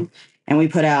 foot long. And we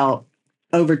put out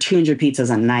over 200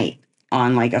 pizzas a night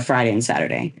on like a Friday and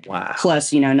Saturday. Wow.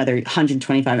 Plus, another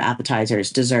 125 appetizers,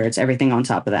 desserts, everything on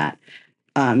top of that.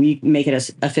 You make it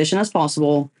as efficient as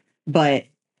possible. But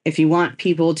if you want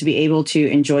people to be able to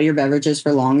enjoy your beverages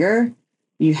for longer,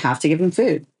 you have to give them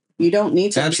food. You don't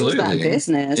need to lose that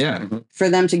business for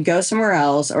them to go somewhere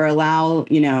else or allow,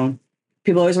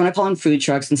 people always want to call them food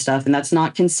trucks and stuff, and that's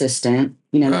not consistent.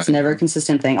 That's never a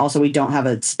consistent thing. Also, we don't have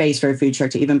a space for a food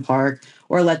truck to even park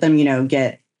or let them,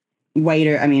 get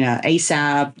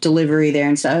ASAP delivery there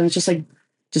and stuff. It's just like,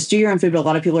 just do your own food. But a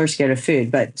lot of people are scared of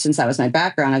food. But since that was my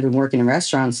background, I've been working in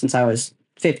restaurants since I was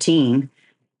 15.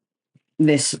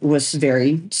 This was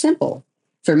very simple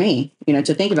for me,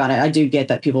 to think about it. I do get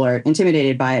that people are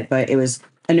intimidated by it, but it was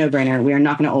a no-brainer. We are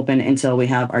not going to open until we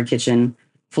have our kitchen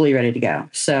fully ready to go.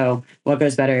 So what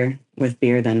goes better with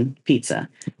beer than pizza?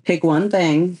 Pick one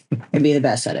thing and be the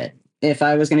best at it. If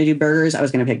I was going to do burgers, I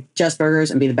was going to pick just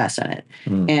burgers and be the best at it.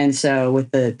 And so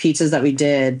with the pizzas that we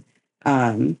did,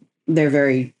 they're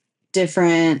very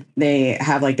different. They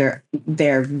have like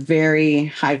they're very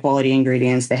high quality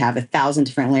ingredients. They have 1,000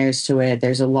 different layers to it.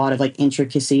 There's a lot of like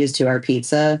intricacies to our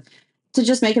pizza to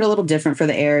just make it a little different for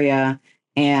the area.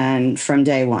 And from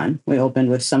day one, we opened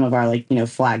with some of our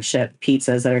flagship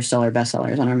pizzas that are still our best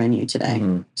sellers on our menu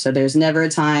today. So there's never a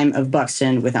time of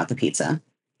Buckstin without the pizza.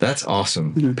 That's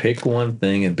awesome. Pick one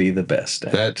thing and be the best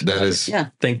at it. That is. I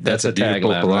think that's a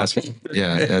beautiful tagline. philosophy.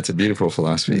 Yeah, that's a beautiful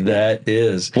philosophy. That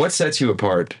is. What sets you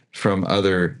apart from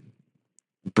other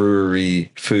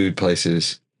brewery food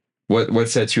places? What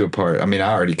sets you apart? I mean,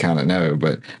 I already kind of know,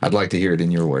 but I'd like to hear it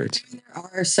in your words.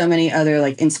 There are so many other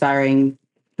inspiring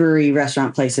brewery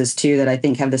restaurant places too that I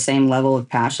think have the same level of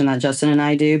passion that Justin and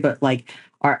I do, but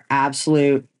our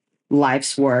absolute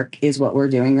life's work is what we're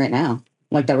doing right now.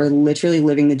 That we're literally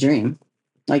living the dream.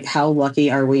 How lucky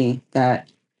are we that,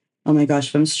 oh my gosh,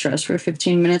 if I'm stressed for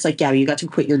 15 minutes, Gabby, you got to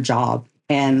quit your job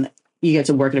and you get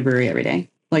to work at a brewery every day.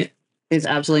 It's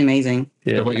absolutely amazing.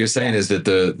 Yeah. So what you're saying is that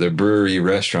the brewery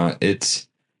restaurant, it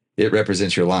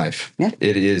represents your life. Yeah.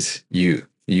 It is you.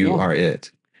 You are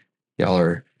it. Y'all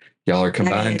are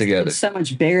combined together. It's so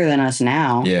much bigger than us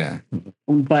now. Yeah.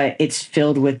 But it's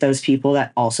filled with those people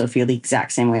that also feel the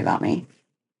exact same way about me.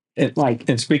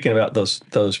 And speaking about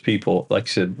those people, like I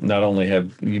said, not only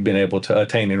have you been able to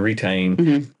attain and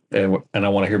retain, and I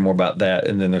want to hear more about that.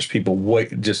 And then there's people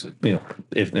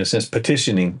if in a sense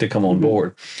petitioning to come on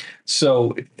board.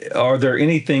 So are there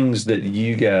any things that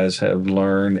you guys have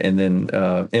learned and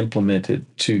then implemented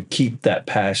to keep that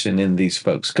passion in these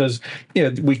folks? Because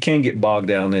we can get bogged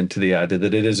down into the idea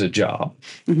that it is a job,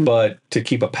 but to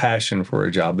keep a passion for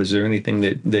a job, is there anything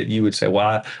that you would say,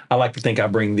 well, I like to think I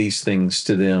bring these things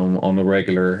to them on the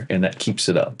regular and that keeps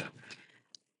it up?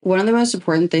 One of the most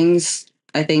important things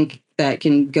I think that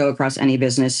can go across any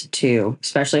business too,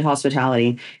 especially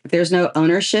hospitality. If there's no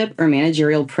ownership or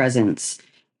managerial presence,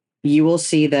 you will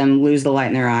see them lose the light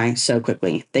in their eye so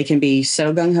quickly. They can be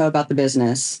so gung-ho about the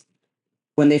business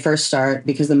when they first start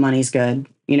because the money's good.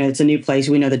 It's a new place.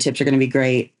 We know the tips are going to be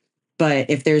great. But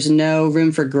if there's no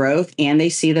room for growth and they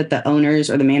see that the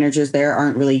owners or the managers there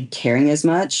aren't really caring as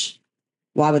much,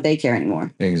 why would they care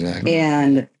anymore? Exactly.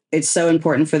 And it's so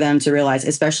important for them to realize,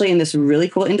 especially in this really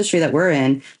cool industry that we're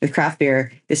in with craft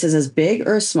beer, this is as big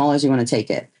or as small as you want to take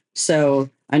it. So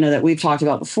I know that we've talked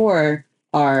about before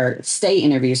our stay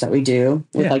interviews that we do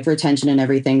with retention and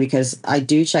everything, because I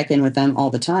do check in with them all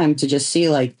the time to just see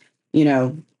you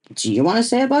know, do you want to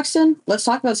stay at Buckstin? Let's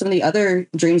talk about some of the other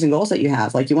dreams and goals that you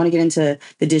have. Like, you want to get into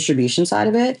the distribution side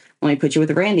of it? Let me put you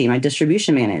with Randy, my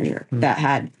distribution manager, that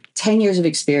had 10 years of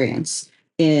experience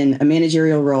in a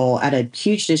managerial role at a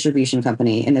huge distribution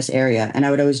company in this area. And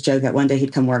I would always joke that one day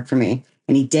he'd come work for me,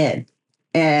 and he did.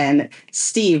 And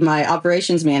Steve, my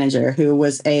operations manager, who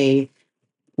was this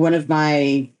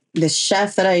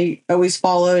chef that I always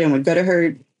followed and would go to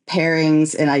her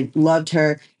pairings, and I loved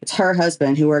her. It's her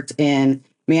husband who worked in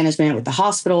management with the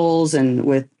hospitals and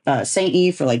with St.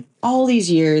 Eve for like all these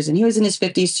years. And he was in his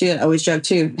 50s too. I always joke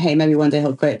too, hey, maybe one day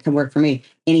he'll quit, come work for me.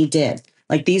 And he did.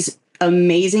 Like, these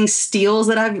amazing steals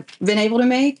that I've been able to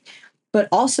make, but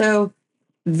also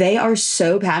they are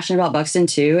so passionate about Buckstin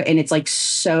too. And it's like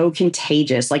so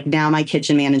contagious. Like, now my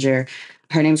kitchen manager,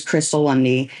 her name's Crystal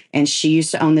Lundy, and she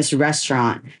used to own this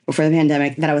restaurant before the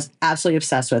pandemic that I was absolutely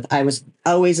obsessed with. I was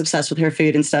always obsessed with her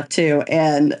food and stuff too.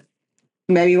 And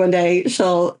maybe one day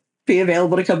she'll be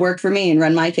available to come work for me and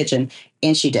run my kitchen.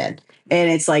 And she did.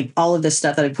 And it's like all of this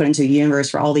stuff that I put into the universe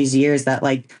for all these years, that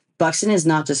like Buckstin is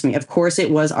not just me. Of course,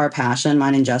 it was our passion,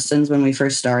 mine and Justin's, when we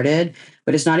first started.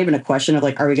 But it's not even a question of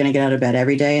like, are we going to get out of bed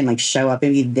every day and like show up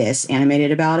and be this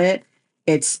animated about it?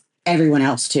 It's everyone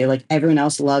else too. Like, everyone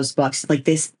else loves Buckstin. Like,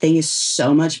 this thing is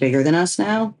so much bigger than us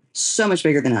now. So much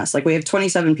bigger than us. Like, we have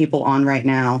 27 people on right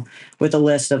now with a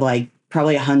list of like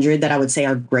probably 100 that I would say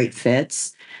are great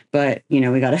fits. But, you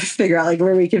know, we got to figure out like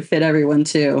where we can fit everyone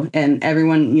too. And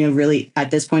everyone, you know, really at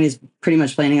this point is pretty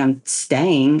much planning on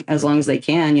staying as long as they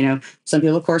can. You know, some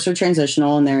people, of course, are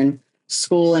transitional and they're in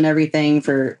school and everything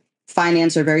for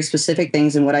finance or very specific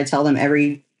things. And what I tell them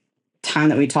every time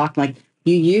that we talk, like,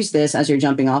 you use this as your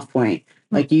jumping off point.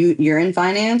 Like, you're in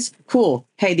finance. Cool.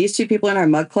 Hey, these two people in our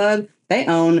mug club, they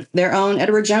own their own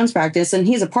Edward Jones practice, and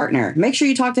he's a partner. Make sure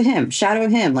you talk to him, shadow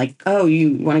him. Like, oh,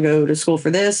 you want to go to school for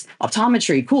this?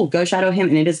 Optometry. Cool. Go shadow him.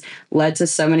 And it has led to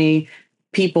so many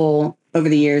people over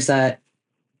the years that,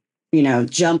 you know,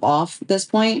 jump off this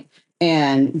point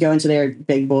and go into their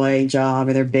big boy job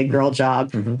or their big girl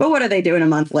job. Mm-hmm. But what are they doing a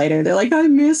month later? They're like, I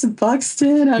miss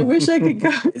Buckstin. I wish I could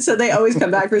go. So they always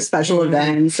come back for special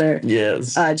events or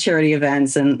charity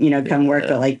events and, you know, come work.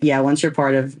 But like, yeah, once you're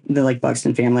part of the like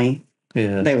Buckstin family,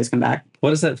 they always come back. What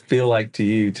does that feel like to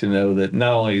you to know that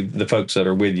not only the folks that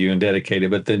are with you and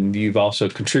dedicated, but then you've also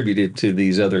contributed to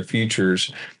these other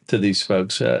futures to these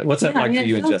folks? What's that like for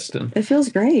you and Justin? It feels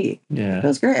great. Yeah. It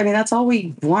feels great. I mean, that's all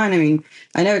we want. I mean,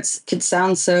 I know it could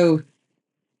sound so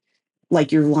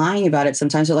like you're lying about it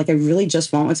sometimes, but like, I really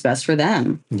just want what's best for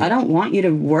them. Yeah. I don't want you to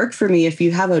work for me if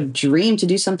you have a dream to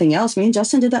do something else. Me and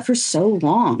Justin did that for so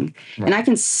long. Right. And I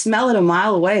can smell it a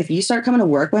mile away. If you start coming to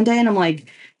work one day and I'm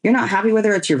like, you're not happy,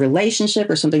 whether it's your relationship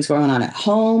or something's going on at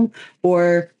home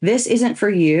or this isn't for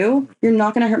you, you're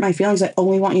not going to hurt my feelings. I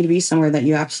only want you to be somewhere that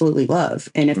you absolutely love.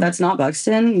 And if that's not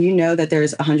Buckstin, you know that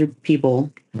there's 100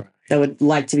 people that would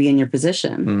like to be in your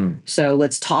position. So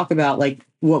let's talk about like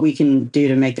what we can do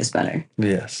to make this better.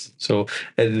 Yes. So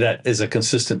that is a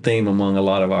consistent theme among a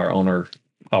lot of our owner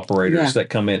operators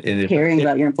that come in. And caring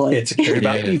about your employees. It's caring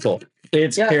about people.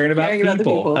 It's caring about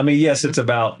people. I mean, yes, it's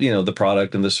about, you know, the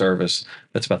product and the service.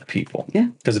 It's about the people. Yeah.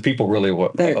 Because the people really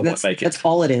what make it. That's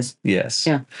all it is. Yes.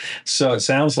 Yeah. So it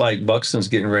sounds like Buckstin's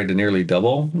getting ready to nearly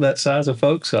double that size of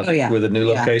folks with a new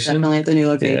location. Definitely at the new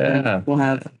location. Yeah. We'll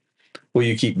have. Will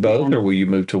you keep both or will you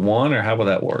move to one or how will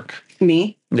that work?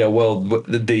 Me? Yeah, well,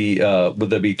 would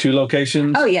there be two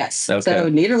locations? Oh, yes. Okay.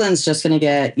 So Nederland's just going to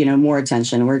get, you know, more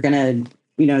attention. We're going to,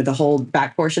 you know, the whole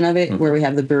back portion of it where we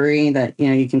have the brewery that, you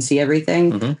know, you can see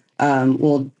everything.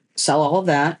 We'll sell all of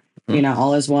that, you know,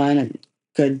 all as one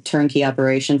good turnkey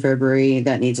operation for a brewery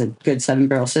that needs a good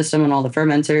 7-barrel system and all the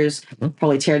fermenters.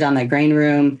 Probably tear down that grain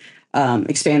room,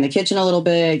 expand the kitchen a little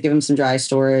bit, give them some dry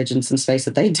storage and some space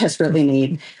that they desperately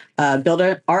need. Build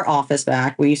our office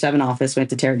back. We used to have an office. We had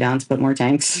to tear it down to put more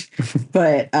tanks,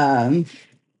 but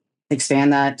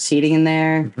expand that seating in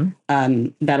there.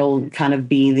 That'll kind of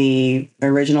be the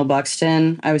original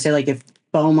Buckstin. I would say like if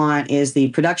Beaumont is the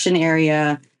production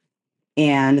area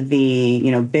and the,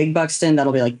 you know, big Buckstin,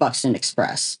 that'll be like Buckstin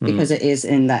Express because it is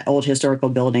in that old historical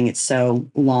building. It's so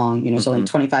long, you know, so like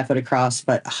 25 foot across,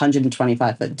 but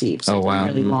 125 foot deep. So it's a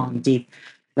really long, deep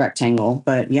rectangle.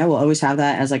 But yeah, we'll always have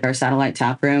that as like our satellite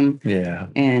tap room. Yeah.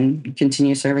 And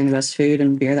continue serving the best food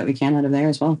and beer that we can out of there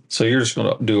as well. So you're just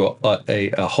going to do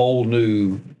a whole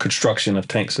new construction of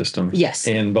tank system. Yes.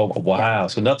 And wow. Yeah.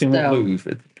 So nothing will move.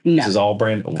 This is all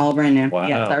brand new. All brand new. Wow.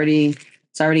 Yeah.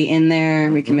 It's already in there.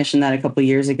 We commissioned that a couple of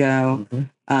years ago.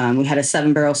 We had a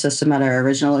 7-barrel system at our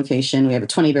original location. We have a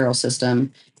 20-barrel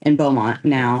system in Beaumont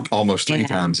now. Almost 3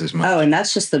 times as much. Oh, and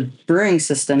that's just the brewing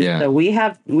system. Yeah. So we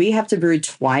have to brew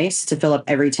twice to fill up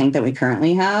every tank that we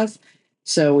currently have.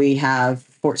 So we have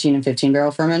 14 and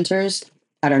 15-barrel fermenters.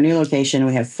 At our new location,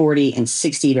 we have 40 and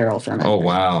 60-barrel fermenters. Oh,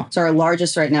 wow. So our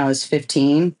largest right now is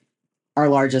 15. Our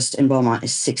largest in Beaumont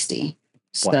is 60.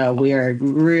 So we are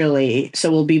really,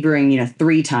 we'll be brewing,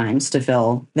 3 times to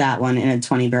fill that one in a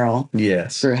 20-barrel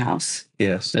brew house.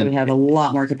 Yes. So we have a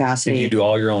lot more capacity. And you do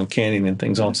all your own canning and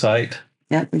things on site?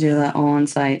 Yep, we do that all on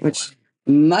site, which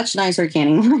much nicer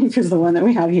canning line because the one that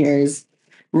we have here is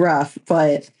rough,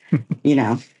 but,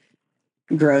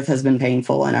 growth has been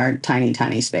painful in our tiny,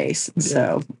 tiny space.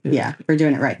 So, we're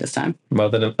doing it right this time.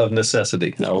 Mother of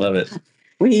necessity. I love it.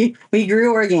 We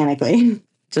grew organically,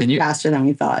 just faster than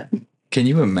we thought. Can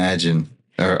you imagine,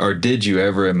 or did you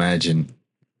ever imagine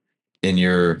in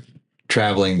your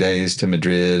traveling days to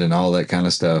Madrid and all that kind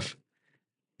of stuff,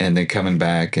 and then coming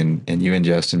back and you and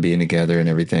Justin being together and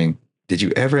everything, did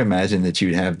you ever imagine that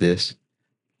you'd have this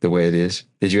the way it is?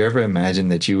 Did you ever imagine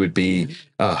that you would be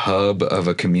a hub of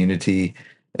a community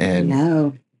and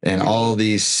all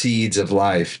these seeds of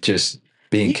life just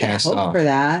being cast off? For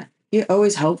that. You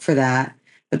always hope for that.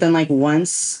 But then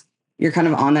once you're kind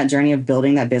of on that journey of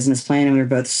building that business plan and we were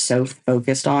both so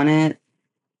focused on it,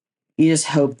 you just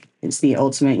hope it's the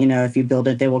ultimate, if you build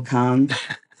it, they will come,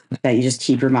 that you just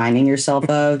keep reminding yourself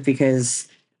of, because,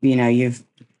 you've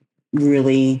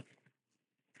really,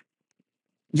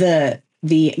 the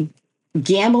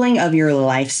gambling of your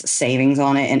life's savings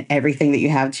on it and everything that you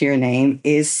have to your name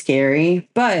is scary.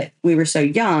 But we were so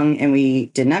young and we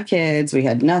didn't have kids. We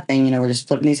had nothing, we're just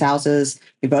flipping these houses.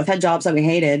 We both had jobs that we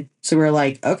hated. So we're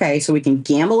like, okay, so we can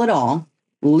gamble it all,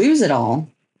 lose it all,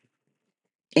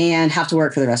 and have to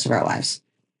work for the rest of our lives.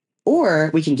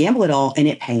 Or we can gamble it all and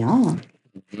it pay off.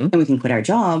 And we can quit our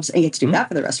jobs and get to do that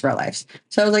for the rest of our lives.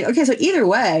 So I was like, okay, so either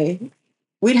way,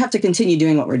 we'd have to continue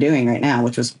doing what we're doing right now,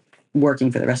 which was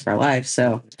working for the rest of our lives.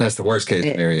 So that's the worst case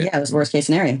scenario. Yeah, it was the worst case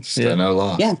scenario. Still no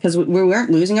loss. Yeah, because we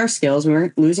weren't losing our skills. We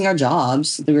weren't losing our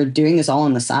jobs. We were doing this all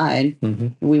on the side.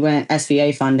 We went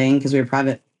SVA funding because we were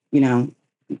private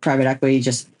equity,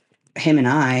 just him and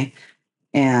I.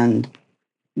 And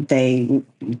they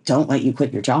don't let you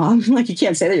quit your job. You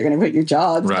can't say that you're going to quit your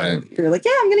job. Right. You're like,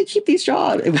 yeah, I'm going to keep these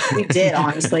jobs. We did,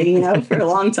 honestly, for a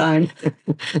long time.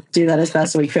 Do that as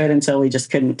best as we could until we just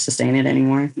couldn't sustain it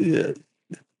anymore. Yeah.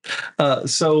 I'm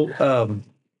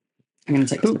going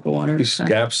to take a sip of water.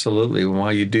 Absolutely.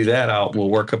 While you do that, we'll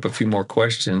work up a few more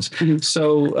questions.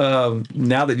 So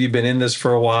now that you've been in this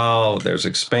for a while, there's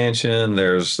expansion.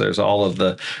 There's all of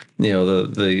the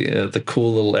the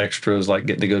cool little extras, like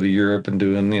getting to go to Europe and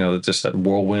doing just that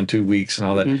whirlwind 2 weeks and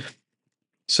all that.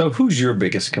 So who's your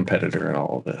biggest competitor in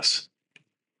all of this?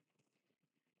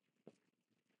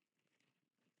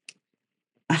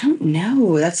 I don't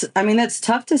know. That's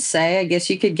tough to say. I guess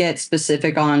you could get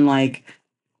specific on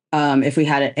if we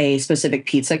had a specific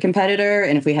pizza competitor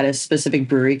and if we had a specific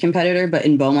brewery competitor. But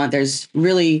in Beaumont, there's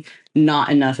really not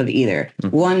enough of either.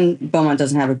 One, Beaumont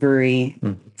doesn't have a brewery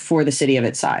for the city of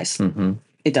its size.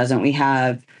 It doesn't. We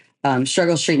have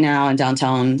Struggle Street now in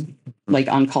downtown,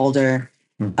 on Calder.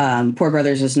 Poor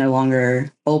Brothers is no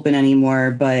longer open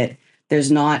anymore, but there's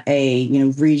not a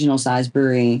regional size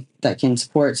brewery that can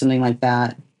support something like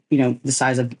that, the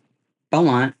size of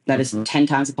Beaumont, that is 10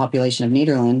 times the population of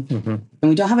Nederland. And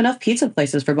we don't have enough pizza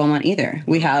places for Beaumont either.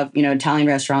 We have, Italian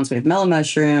restaurants, we have Mellow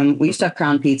Mushroom, we used to have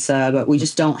Crown Pizza, but we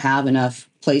just don't have enough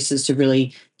places to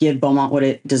really give Beaumont what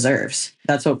it deserves.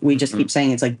 That's what we just keep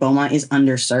saying. It's Beaumont is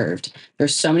underserved.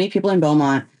 There's so many people in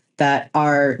Beaumont that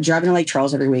are driving to Lake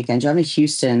Charles every weekend, driving to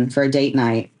Houston for a date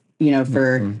night,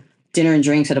 for dinner and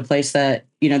drinks at a place that,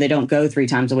 they don't go 3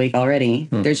 times a week already.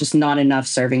 There's just not enough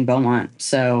serving Beaumont.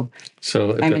 So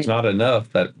if there's not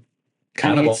enough, that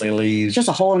kind of only leaves just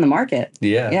a hole in the market.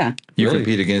 Yeah. You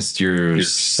compete against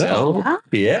yourself.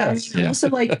 Yes. Also,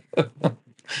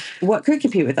 what could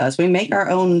compete with us? We make our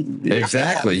own.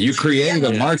 Exactly. You created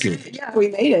a market. Yeah, we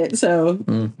made it. So,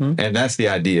 and that's the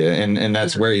idea. And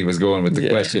that's where he was going with the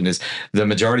question is the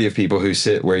majority of people who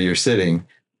sit where you're sitting,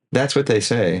 that's what they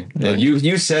say. And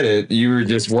you said it, you were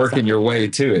just working your way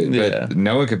to it, but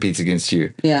no one competes against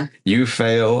you. Yeah. You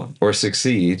fail or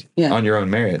succeed on your own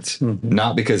merits,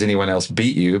 not because anyone else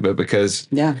beat you, but because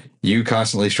you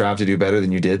constantly strive to do better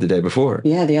than you did the day before.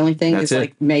 Yeah. The only thing is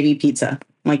maybe pizza.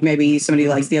 Maybe somebody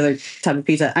likes the other type of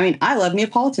pizza. I love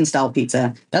Neapolitan style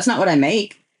pizza. That's not what I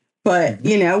make. But,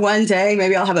 one day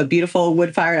maybe I'll have a beautiful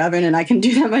wood-fired oven and I can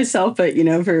do that myself. But,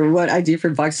 for what I do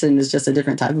for Buckstin is just a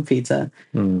different type of pizza.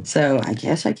 So I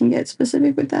guess I can get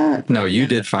specific with that. No, you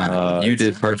did fine. You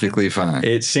did perfectly fine.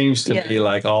 It seems to me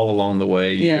like all along the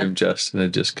way, you and Justin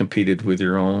had just competed with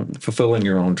fulfilling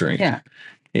your own dream. Yeah.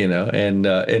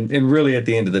 And really at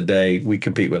the end of the day, we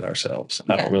compete with ourselves.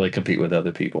 I don't really compete with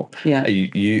other people. Yeah.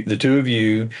 You, the two of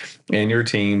you and your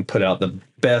team put out the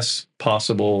best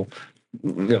possible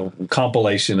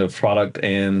compilation of product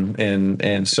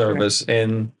and service,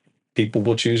 and people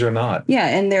will choose or not. Yeah,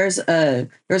 and there's a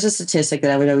statistic that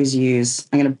I would always use.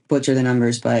 I'm going to butcher the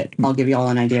numbers, but I'll give you all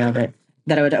an idea of it.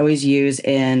 That I would always use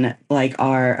in like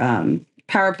our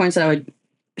PowerPoints that I would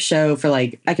show for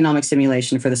like economic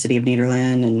stimulation for the city of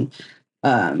Nederland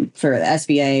and for the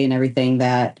SBA and everything.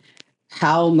 That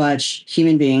how much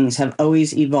human beings have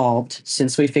always evolved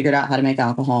since we figured out how to make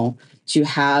alcohol to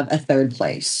have a third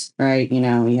place, right? You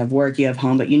have work, you have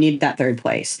home, but you need that third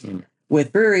place.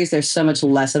 With breweries, there's so much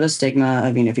less of a stigma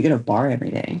of, if you go to a bar every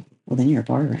day, well, then you're a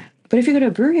bar rat. But if you go to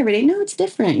a brewery every day, no, it's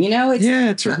different.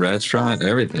 It's a restaurant,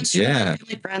 everything. Yeah.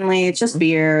 It's friendly. It's just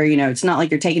beer. It's not like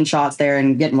you're taking shots there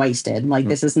and getting wasted. Like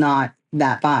this is not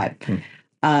that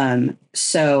vibe.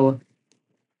 So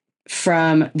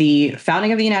from the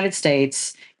founding of the United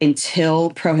States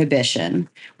until Prohibition,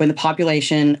 when the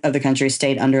population of the country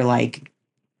stayed under like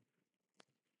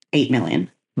 8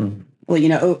 million.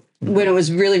 Well, when it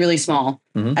was really, really small,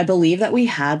 I believe that we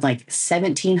had like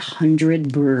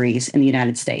 1,700 breweries in the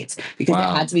United States because they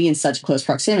had to be in such close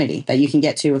proximity that you can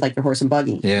get to with like your horse and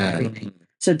buggy. Yeah. And everything.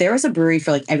 So there was a brewery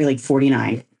for like every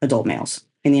 49 adult males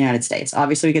in the United States.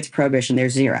 Obviously, we get to Prohibition,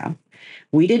 there's 0.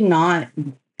 We did not,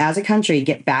 as a country,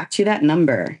 get back to that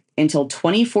number until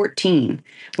 2014,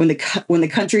 when the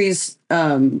country's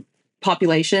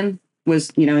population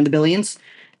was, in the billions.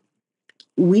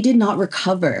 We did not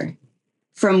recover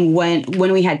from when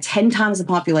we had 10 times the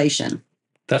population.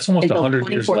 That's almost 100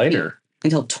 years later.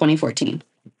 Until 2014.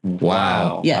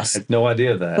 Wow. Yes. I had no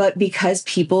idea that. But because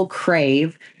people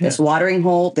crave this watering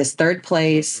hole, this third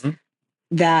place,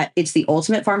 that it's the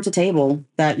ultimate farm to table,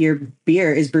 that your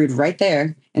beer is brewed right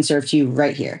there and served to you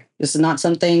right here. This is not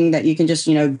something that you can just,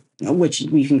 which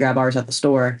you can grab ours at the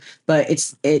store, but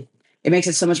it makes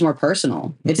it so much more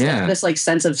personal. It's this like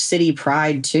sense of city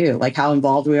pride too, like how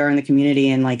involved we are in the community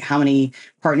and like how many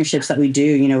partnerships that we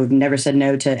do. We've never said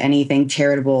no to anything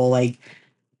charitable. Like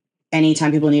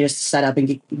anytime people need us to set up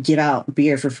and give out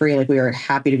beer for free, like we are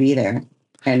happy to be there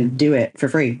and do it for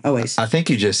free always. I think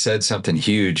you just said something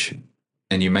huge,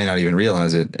 and you may not even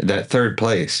realize it. That third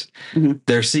place,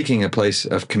 they're seeking a place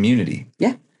of community.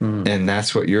 Yeah. And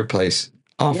that's what your place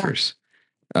offers.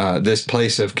 This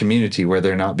place of community where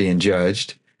they're not being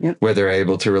judged, where they're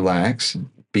able to relax,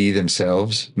 be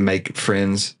themselves, make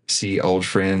friends, see old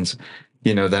friends,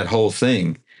 that whole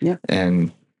thing. Yep.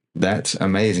 And that's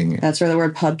amazing. That's where the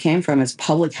word pub came from. It's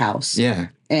public house. Yeah.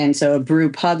 And so a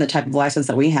brew pub, the type of license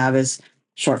that we have, is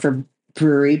short for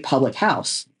brewery public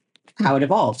house. How it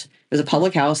evolved. It was a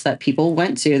public house that people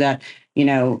went to that,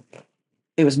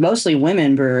 it was mostly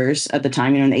women brewers at the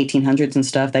time, in the 1800s and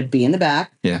stuff, that'd be in the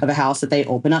back of a house that they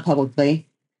open up publicly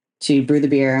to brew the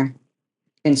beer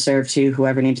and serve to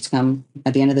whoever needed to come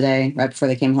at the end of the day, right before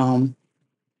they came home,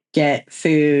 get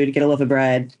food, get a loaf of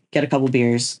bread, get a couple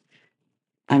beers.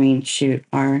 I mean, shoot,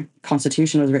 our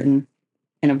Constitution was written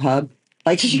in a pub.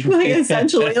 Like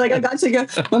essentially, like I got to go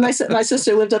when my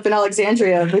sister lived up in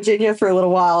Alexandria, Virginia for a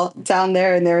little while down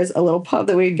there. And there was a little pub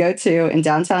that we'd go to in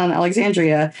downtown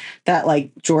Alexandria that like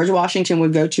George Washington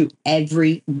would go to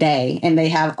every day. And they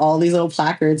have all these little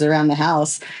placards around the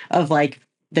house of like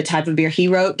the type of beer. He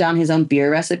wrote down his own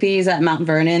beer recipes at Mount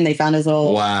Vernon. They found his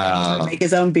little, make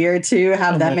his own beer too,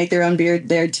 have them make their own beer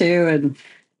there too. And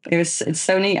it's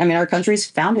so neat. I mean, our country's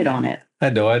founded on it. I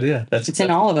had no idea. It's in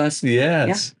all of us.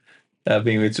 Yes. Yeah. I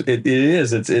mean, it's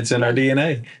in our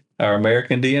DNA, our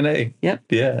American DNA. Yep.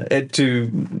 Yeah. And to,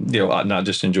 not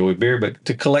just enjoy beer, but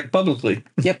to collect publicly.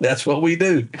 Yep. That's what we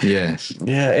do. Yes.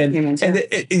 Yeah.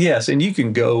 Yes. And you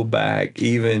can go back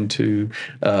even to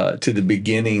the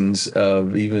beginnings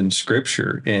of even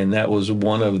scripture. And that was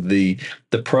one of the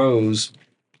pros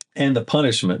and the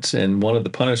punishments. And one of the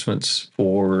punishments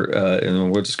for,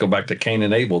 and we'll just go back to Cain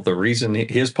and Abel. The reason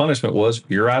his punishment was,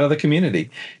 you're out of the community.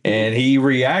 And he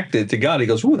reacted to God. He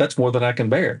goes, "Ooh, that's more than I can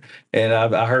bear." And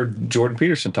I heard Jordan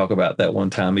Peterson talk about that one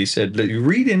time. He said,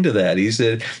 read into that. He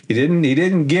said, he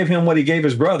didn't give him what he gave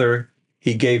his brother.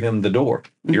 He gave him the door.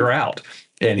 You're out.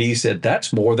 And he said,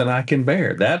 that's more than I can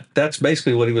bear. That's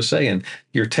basically what he was saying.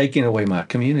 You're taking away my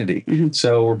community.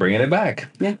 So we're bringing it back.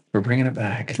 Yeah. We're bringing it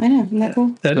back. I know. Isn't that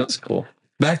cool? That is cool.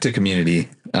 Back to community.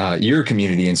 your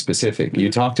community in specific.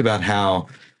 You talked about how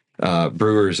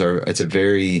brewers it's a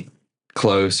very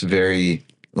close, very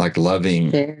like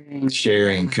loving,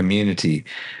 sharing community,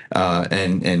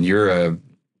 and you're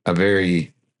a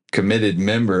very committed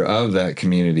member of that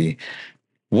community.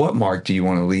 What mark do you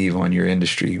want to leave on your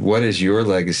industry? What is your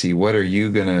legacy? What do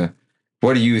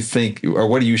you think, or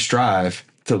what do you strive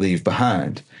to leave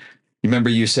behind? You remember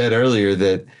you said earlier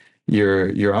that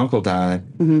your uncle died,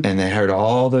 and they heard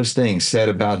all those things said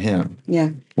about him. Yeah.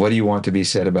 What do you want to be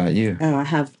said about you? Oh, I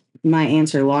have my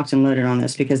answer locked and loaded on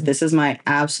this, because this is my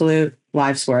absolute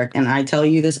life's work. And I tell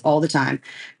you this all the time.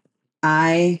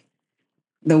 The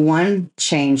one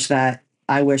change that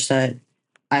I wish that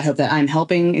I hope that I'm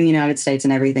helping in the United States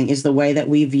and everything is the way that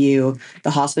we view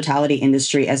the hospitality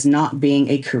industry as not being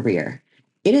a career.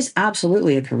 It is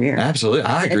absolutely a career. Absolutely.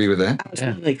 I agree with that.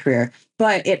 Absolutely a career.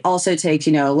 But it also takes,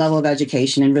 a level of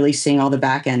education and really seeing all the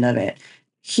back end of it.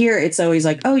 Here, it's always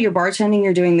like, oh, you're bartending,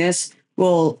 you're doing this.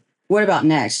 Well, what about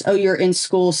next? Oh, you're in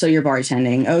school, so you're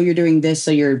bartending. Oh, you're doing this, so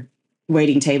you're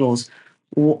waiting tables.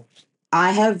 Well,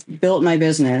 I have built my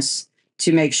business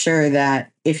to make sure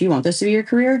that if you want this to be your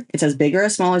career, it's as big or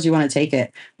as small as you want to take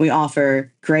it. We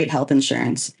offer great health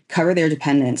insurance, cover their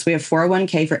dependents. We have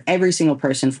 401k for every single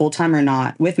person, full-time or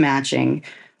not, with matching.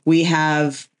 We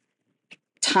have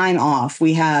time off.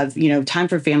 We have, time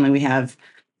for family. We have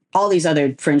all these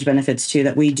other fringe benefits too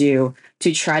that we do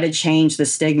to try to change the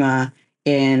stigma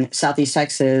in Southeast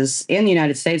Texas and the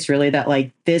United States, really, that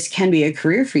like this can be a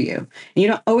career for you. And you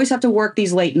don't always have to work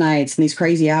these late nights and these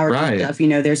crazy hours and stuff.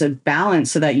 There's a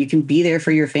balance so that you can be there for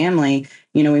your family.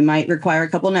 We might require a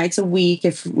couple nights a week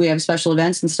if we have special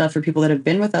events and stuff for people that have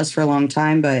been with us for a long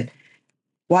time. But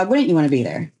why wouldn't you want to be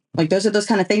there? Like those are those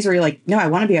kind of things where you're like, no, I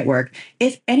want to be at work.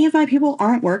 If any of my people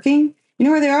aren't working, you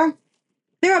know where they are?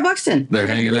 They're at Buckstin. They're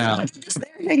hanging out.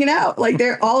 They're hanging out. Like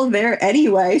they're all there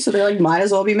anyway. So they're like, might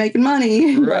as well be making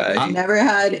money. Right. I've never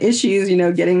had issues,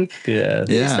 getting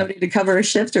somebody to cover a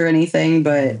shift or anything.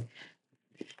 But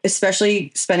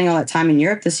especially spending all that time in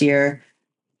Europe this year,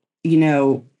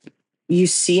 you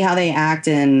see how they act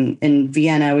in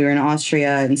Vienna. We were in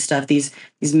Austria and stuff. These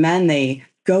men, they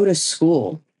go to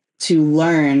school to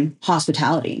learn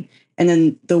hospitality. And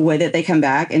then the way that they come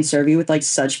back and serve you with like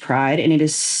such pride, and it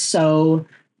is so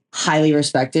highly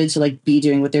respected to like be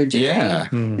doing what they're doing. Yeah.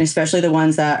 And especially the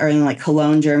ones that are in like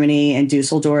Cologne, Germany and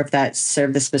Dusseldorf that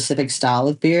serve the specific style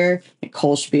of beer, like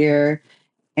Kolsch beer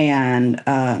and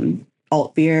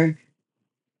alt beer.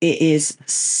 They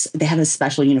have a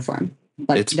special uniform.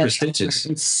 Like, it's prestigious.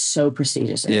 It's so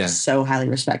prestigious. It's so highly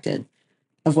respected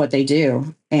of what they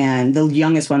do. And the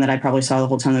youngest one that I probably saw the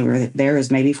whole time that we were there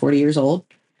is maybe 40 years old.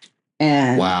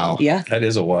 And wow. Yeah. That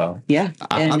is a wow. Yeah.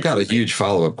 I've got a huge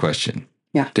follow-up question.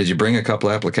 Yeah. Did you bring a couple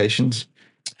applications?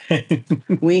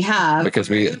 We have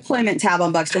an employment tab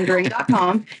on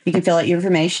buckstinbrewing.com. You can fill out your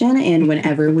information. And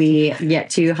whenever we get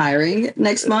to hiring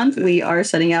next month, we are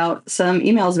sending out some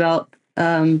emails about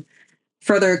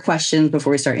further questions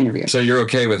before we start interviewing. So you're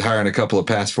okay with hiring a couple of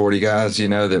past 40 guys,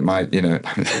 that might,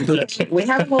 We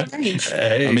have a whole range.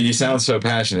 Hey. I mean, you sound so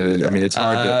passionate. I mean, it's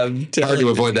hard to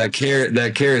avoid that care.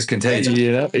 That care is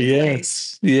contagious.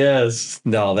 Yes.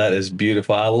 No, that is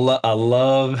beautiful. I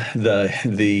love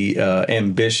the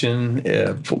ambition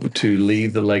to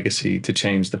leave the legacy, to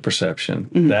change the perception.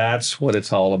 Mm-hmm. That's what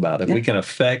it's all about. If we can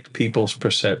affect people's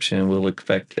perception, we'll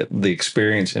affect the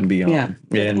experience and beyond.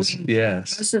 Yeah. And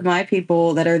yes. Most of my people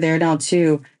that are there now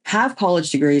too have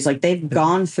college degrees. Like they've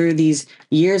gone through these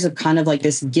years of kind of like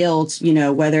this guilt,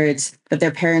 whether it's that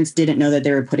their parents didn't know that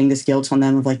they were putting this guilt on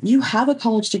them of like, you have a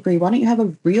college degree, why don't you have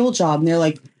a real job? And they're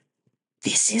like,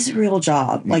 this is a real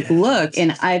job. Like, look,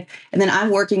 and then I'm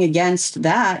working against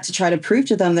that to try to prove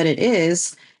to them that it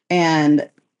is. And,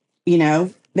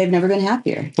 they've never been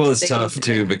happier. Well, it's tough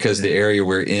too, because the area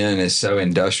we're in is so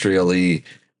industrially,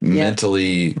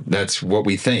 mentally, that's what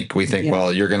we think. We think,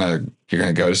 well, you're going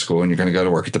to go to school and you're going to go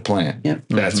to work at the plant. Yep.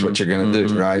 That's what you're going to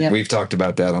do, right? Yep. We've talked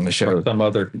about that on the show. Or some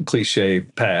other cliche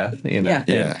path,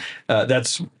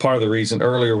 that's part of the reason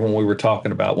earlier when we were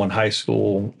talking about when high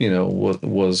school,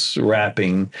 was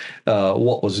wrapping,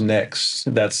 what was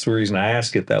next. That's the reason I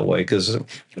ask it that way, because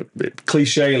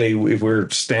clichely, if we're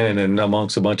standing in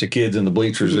amongst a bunch of kids in the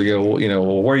bleachers, they go,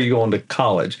 well, where are you going to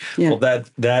college? Yeah. Well,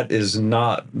 that is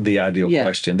not the ideal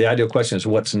question. The ideal question is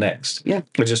what's next. Yeah.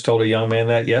 I just told a young man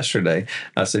that yesterday. day.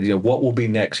 I said, what will be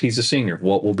next? He's a senior.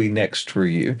 What will be next for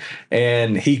you?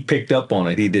 And he picked up on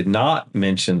it. He did not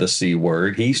mention the C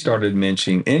word. He started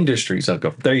mentioning industries. I'll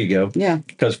go, there you go. Yeah.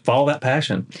 Because follow that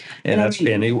passion, and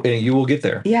you will get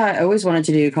there. Yeah, I always wanted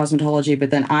to do cosmetology,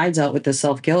 but then I dealt with the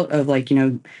self-guilt of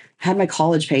had my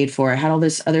college paid for. I had all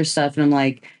this other stuff, and I'm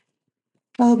like,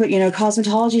 oh, but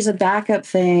cosmetology is a backup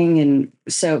thing. And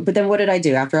so, but then what did I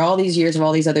do? After all these years of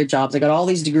all these other jobs, I got all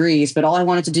these degrees, but all I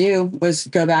wanted to do was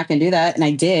go back and do that. And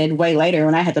I did way later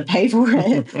when I had to pay for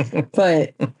it.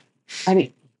 But I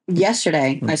mean,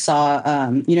 yesterday I saw,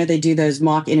 they do those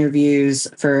mock interviews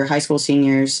for high school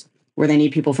seniors where they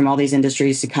need people from all these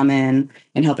industries to come in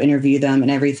and help interview them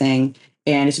and everything.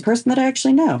 And it's a person that I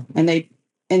actually know. And they're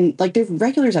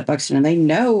regulars at Buckstin and they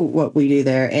know what we do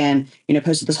there, and,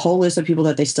 posted this whole list of people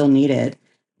that they still needed.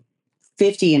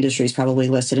 50 industries probably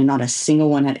listed, and not a single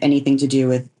one had anything to do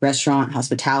with restaurant,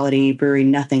 hospitality, brewery,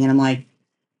 nothing. And I'm like,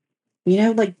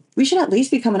 we should at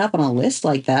least be coming up on a list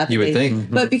like that. You would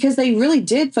think. But because they really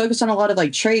did focus on a lot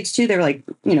of trades too. They were like,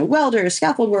 welders,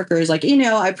 scaffold workers,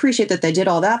 I appreciate that they did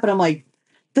all that. But I'm like,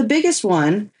 the biggest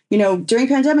one, during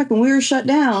pandemic when we were shut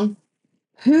down,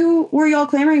 who were y'all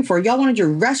clamoring for? Y'all wanted your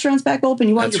restaurants back open.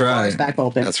 You wanted your bars back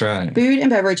open. That's right. Food and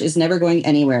beverage is never going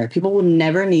anywhere. People will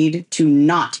never need to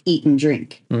not eat and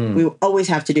drink. We will always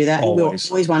have to do that. And we'll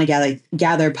always want to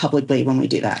gather publicly when we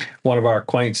do that. One of our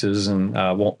acquaintances, and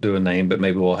I won't do a name, but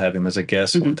maybe we'll have him as a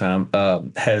guest one time,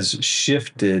 has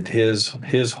shifted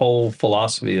his whole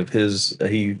philosophy of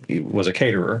he was a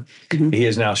caterer. He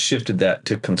has now shifted that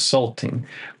to consulting.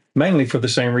 Mainly for the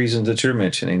same reasons that you're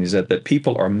mentioning, is that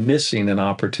people are missing an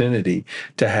opportunity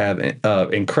to have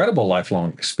incredible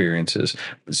lifelong experiences.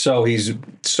 So he's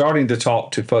starting to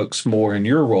talk to folks more in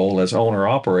your role as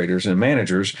owner-operators and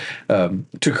managers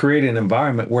to create an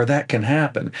environment where that can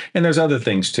happen. And there's other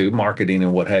things too, marketing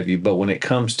and what have you. But when it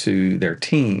comes to their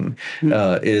team,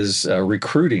 is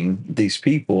recruiting these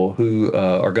people who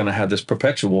are going to have this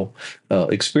perpetual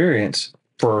experience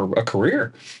for a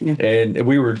career. Yeah. And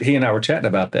he and I were chatting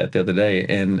about that the other day,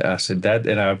 and I said that,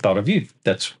 and I thought of you.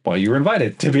 That's why you were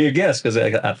invited to be a guest, because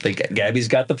I think Gabby's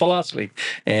got the philosophy.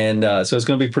 And so it's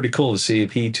going to be pretty cool to see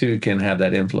if he too can have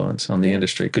that influence on the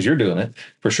industry, because you're doing it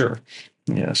for sure.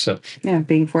 Yeah. So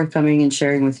being forthcoming and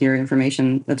sharing with your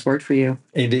information that's worked for you.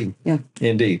 Indeed. Yeah.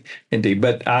 Indeed.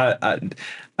 But I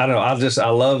don't know. I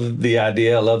love the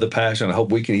idea. I love the passion. I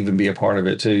hope we can even be a part of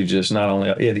it too. Just not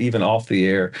only even off the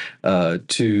air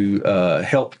to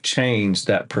help change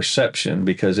that perception.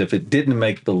 Because if it didn't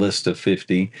make the list of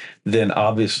 50, then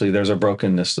obviously there's a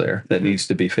brokenness there that needs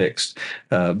to be fixed.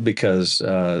 Because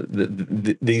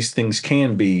these things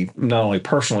can be not only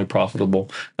personally profitable,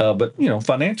 but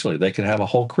financially they can have a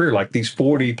whole career, like these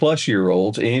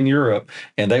 40-plus-year-olds in Europe,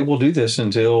 and they will do this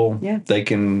until they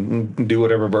can do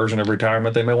whatever version of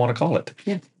retirement they may want to call it.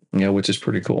 Which is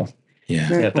pretty cool.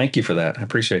 Thank you for that. I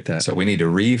appreciate that. So we need to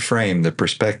reframe the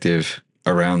perspective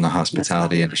around the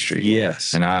hospitality industry.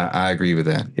 Yes. And I agree with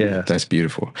that. Yeah. That's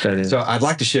beautiful. That is. So I'd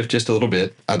like to shift just a little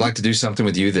bit. I'd like to do something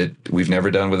with you that we've never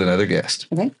done with another guest.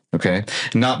 Okay.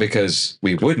 Not because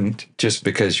we wouldn't, just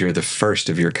because you're the first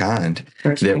of your kind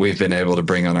that we've been able to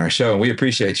bring on our show. And we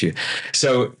appreciate you.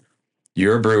 So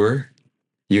you're a brewer.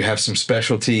 You have some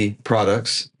specialty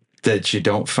products that you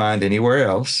don't find anywhere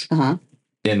else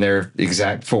in their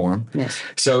exact form. Yes.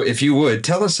 So if you would,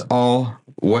 tell us all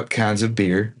what kinds of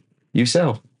beer you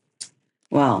sell.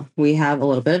 Well, we have a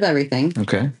little bit of everything.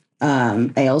 Okay.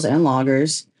 Ales and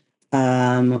lagers.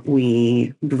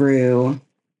 We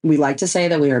like to say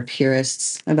that we are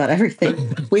purists about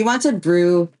everything. We want to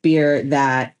brew beer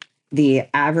that the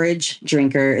average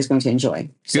drinker is going to enjoy.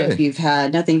 So if you've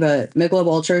had nothing but Michelob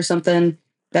Ultra or something,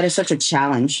 that is such a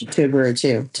challenge to a brewer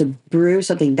too. To brew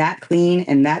something that clean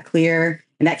and that clear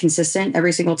and that consistent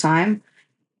every single time,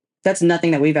 that's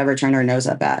nothing that we've ever turned our nose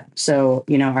up at. So,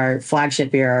 our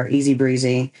flagship beer, our Easy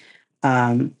Breezy,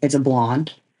 it's a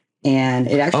blonde. And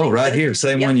it actually... Oh, right here.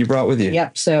 Same one you brought with you.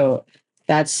 Yep. So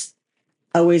that's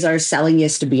always our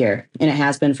sellingest beer. And it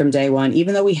has been from day one.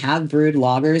 Even though we have brewed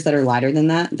lagers that are lighter than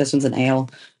that, this one's an ale.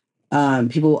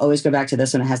 People will always go back to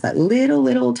this one. It has that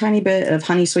little tiny bit of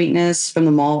honey sweetness from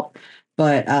the malt,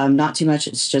 but not too much.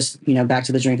 It's just, back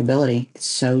to the drinkability. It's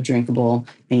so drinkable,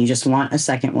 and you just want a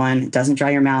second one. It doesn't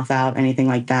dry your mouth out, anything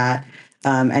like that.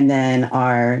 And then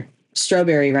our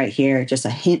strawberry right here, just a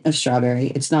hint of strawberry.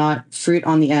 It's not fruit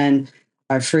on the end.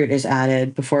 Our fruit is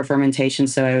added before fermentation,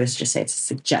 so I always just say it's a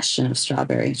suggestion of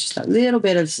strawberry. It's just a little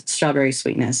bit of strawberry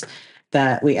sweetness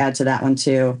that we add to that one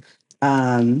too.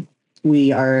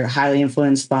 We are highly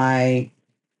influenced by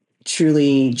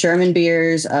truly German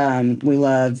beers. We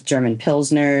love German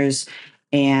Pilsners.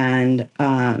 And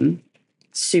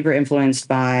super influenced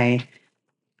by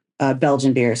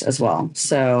Belgian beers as well.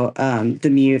 So the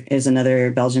Mute is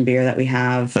another Belgian beer that we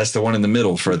have. That's the one in the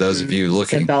middle for those of you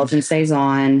looking. So Belgian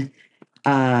Saison.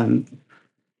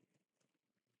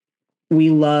 We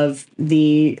love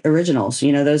the originals.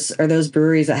 You know, those are those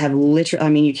breweries that have literally, I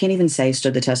mean, you can't even say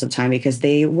stood the test of time because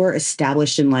they were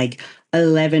established in like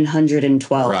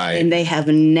 1112 and they have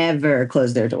never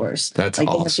closed their doors. That's like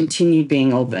awesome. They have continued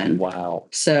being open. Wow.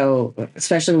 So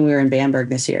especially when we were in Bamberg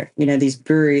this year, you know, these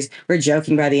breweries, we're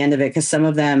joking by the end of it because some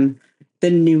of them, the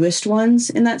newest ones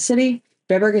in that city,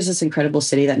 Bamberg is this incredible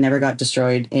city that never got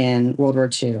destroyed in World War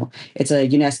II. It's a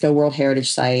UNESCO World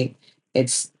Heritage Site.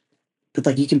 It's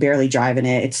like you can barely drive in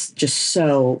it. It's just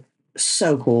so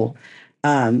cool.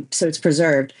 So it's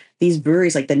preserved. These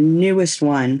breweries, like the newest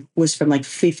one was from like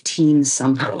 15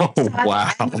 something. Oh,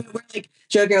 wow. We're like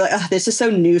joking, we're like, oh, this is so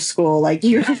new school. Like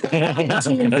you're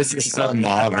this is so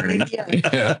modern.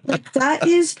 Yeah. Like that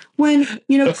is when,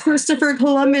 you know, Christopher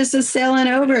Columbus is sailing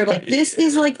over. Like this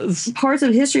is like parts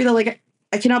of history that like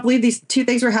I cannot believe these two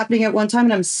things were happening at one time,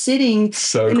 and I'm sitting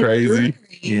so crazy.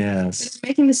 Yes,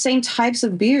 making the same types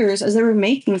of beers as they were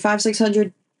making 500,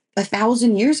 600,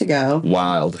 1,000 years ago.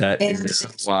 Wild. That is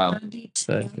wild.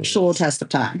 Actual test of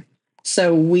time.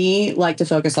 So we like to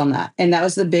focus on that, and that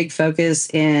was the big focus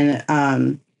in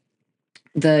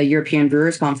the European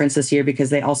Brewers Conference this year because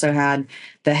they also had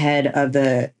the head of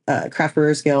the Craft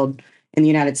Brewers Guild in the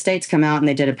United States come out, and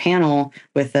they did a panel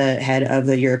with the head of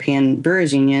the European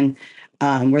Brewers Union.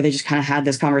 Where they just kind of had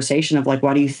this conversation of like,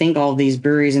 why do you think all of these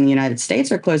breweries in the United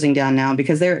States are closing down now?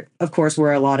 Because there, of course,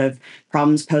 were a lot of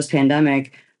problems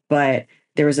post-pandemic, but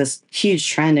there was this huge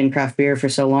trend in craft beer for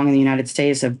so long in the United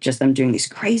States of just them doing these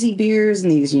crazy beers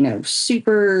and these, you know,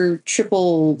 super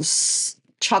triple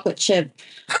chocolate chip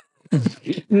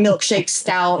milkshake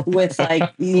stout with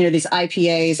like, you know, these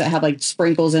IPAs that have like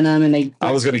sprinkles in them. And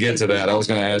I was going to get to that. I was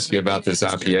going to ask you about this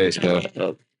IPA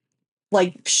stuff.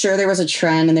 Like, sure, there was a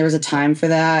trend and there was a time for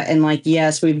that. And like,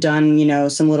 yes, we've done, you know,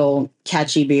 some little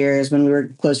catchy beers when we were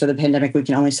closed for the pandemic. We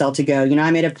can only sell to go. You know,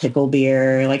 I made a pickle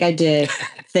beer. Like I did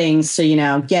things to, you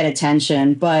know, get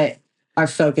attention. But our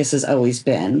focus has always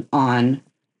been on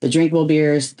the drinkable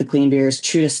beers, the clean beers,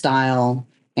 true to style,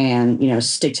 and, you know,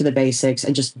 stick to the basics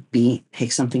and just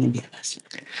pick something and be the best.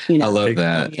 You know? I love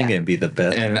that. You can be the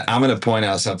best. And I'm going to point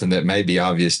out something that may be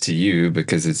obvious to you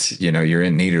because it's, you know, you're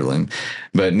in Nederland,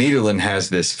 but Nederland has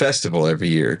this festival every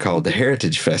year called the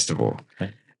Heritage Festival.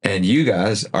 Okay. And you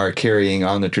guys are carrying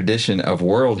on the tradition of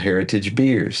World Heritage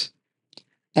beers.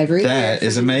 Every that year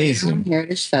is amazing.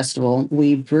 Heritage Festival,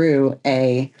 we brew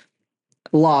a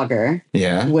lager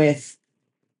with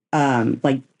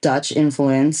like Dutch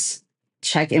influence,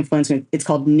 Czech influence. It's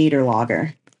called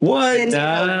Niederlager. What?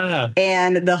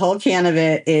 And the whole can of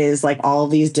it is like all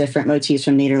these different motifs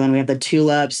from Nederland. We have the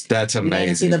tulips. That's amazing.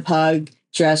 Nancy the pug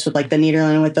dressed with like the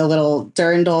Nederland with the little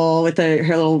dirndl with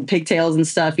her little pigtails and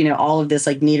stuff. You know, all of this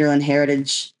like Nederland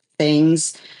heritage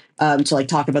things to like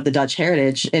talk about the Dutch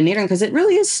heritage in Nederland because it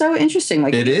really is so interesting.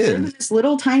 Like it is in this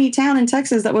little tiny town in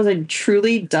Texas that was a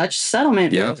truly Dutch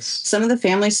settlement. Yes. Some of the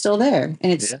family's still there,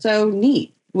 and it's so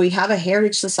neat. We have a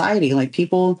heritage society. Like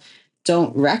people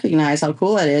don't recognize how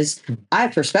cool that is. I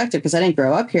have perspective because I didn't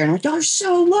grow up here. And I'm like, you're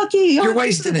so lucky. You're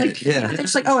wasting it. Like, yeah.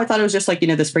 It's like, oh, I thought it was just like, you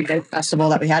know, the spring day festival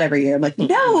that we had every year. I'm like,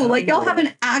 no, like y'all have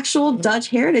an actual Dutch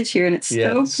heritage here, and it's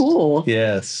so cool.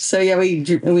 Yes. So yeah, we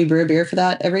brew a beer for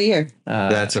that every year.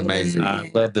 That's amazing. I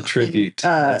love the tribute.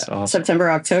 That's awesome. September,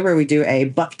 October, we do a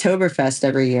Bucktoberfest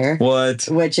every year. What?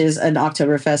 Which is an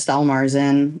Oktoberfest style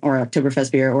Marzen or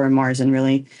Oktoberfest beer or a Marzen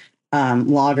really.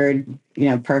 Lagered, you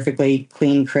know, perfectly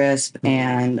clean, crisp,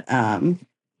 and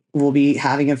we'll be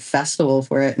having a festival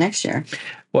for it next year.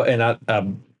 Well, and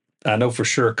I know for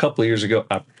sure a couple of years ago,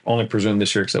 I only presume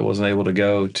this year because I wasn't able to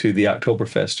go to the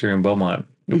Oktoberfest here in Beaumont.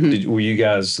 Mm-hmm. Were you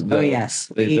guys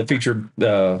the featured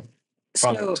product?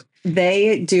 So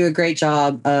they do a great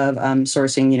job of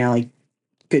sourcing, you know, like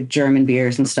good German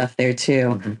beers and stuff there too.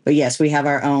 Mm-hmm. But yes, we have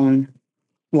our own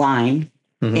line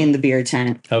in the beer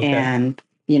tent, and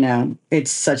you know,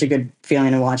 it's such a good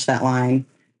feeling to watch that line.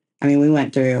 I mean, we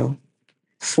went through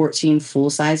 14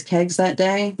 full-size kegs that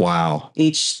day. Wow.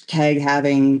 Each keg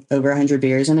having over 100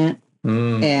 beers in it.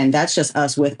 Mm. And that's just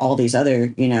us with all these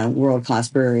other, you know, world-class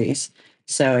breweries.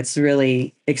 So it's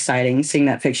really exciting seeing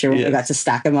that picture when we got to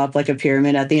stack them up like a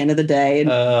pyramid at the end of the day and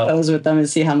pose with them and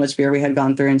see how much beer we had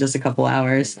gone through in just a couple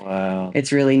hours. Wow.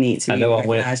 It's really neat to I know I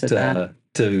went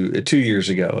to 2 years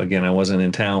ago. Again, I wasn't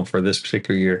in town for this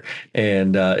particular year,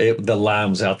 and the line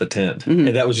was out the tent, and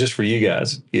that was just for you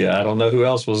guys. Yeah, I don't know who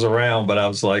else was around, but I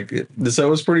was like, so it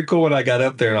was pretty cool when I got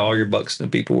up there and all your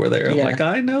Buckstin people were there. I'm like,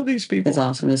 I know these people. It's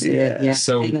awesome to see it. Yeah.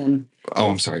 So, and then,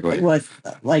 I'm sorry. Go ahead. With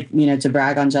to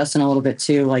brag on Justin a little bit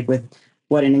too, like with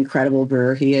what an incredible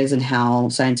brewer he is and how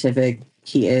scientific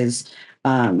he is.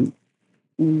 When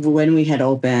we had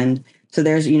opened, so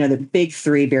there's the big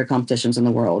 3 beer competitions in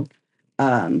the world.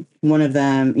 One of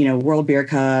them, World Beer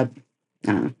Cup.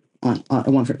 I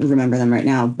won't remember them right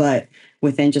now, but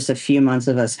within just a few months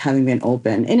of us having been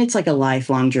open, and it's like a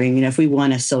lifelong dream. If we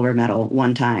won a silver medal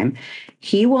one time,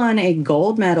 he won a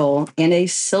gold medal and a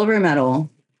silver medal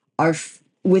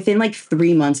within like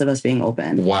 3 months of us being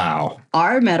open. Wow.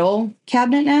 Our medal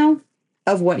cabinet now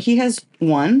of what he has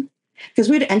won, because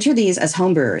we'd enter these as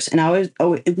home brewers, and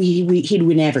he'd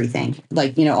win everything,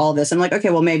 like all this. I'm like, okay,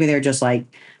 well maybe they're just like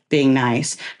being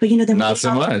nice, but then not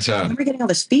so much. Huh? We're getting all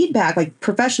this feedback, like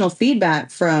professional feedback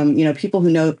from people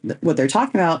who know what they're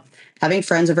talking about. Having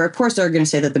friends over, of course, they're going to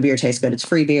say that the beer tastes good. It's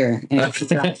free beer.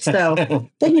 So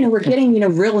then we're getting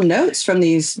real notes from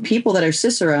these people that are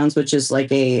cicerones, which is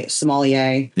like a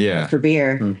sommelier for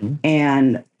beer,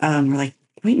 and we're like,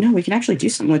 wait, no, we can actually do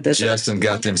something with this. Justin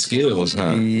got them skills,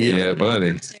 huh? Yeah,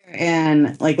 buddy.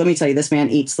 And like, let me tell you, this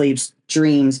man eats, sleeps,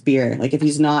 dreams beer. Like, if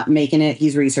he's not making it,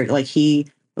 he's researching. Like, he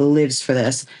lives for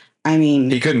this. I mean,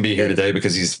 he couldn't be here today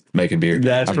because he's making beer.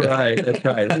 That's right. That's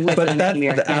right. But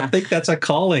I think that's a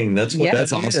calling. That's what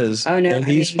that awesome. Is. Oh no, and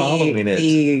he's following it.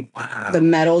 The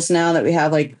medals now that we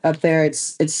have like up there,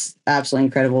 it's absolutely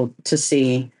incredible to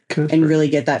see and really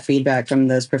get that feedback from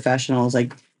those professionals,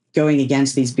 like going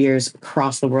against these beers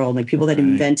across the world, like people that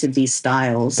invented these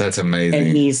styles. That's amazing.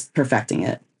 And he's perfecting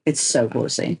it. It's so cool to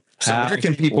see. So where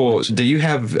can people? Do you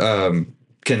have?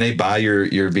 Can they buy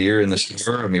your beer in the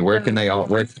store? I mean, where can they all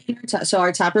work? So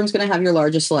our tap room is going to have your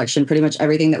largest selection. Pretty much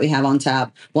everything that we have on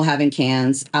tap, we'll have in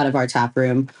cans out of our tap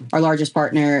room. Our largest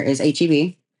partner is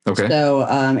HEB. Okay. So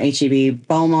HEB,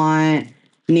 Beaumont,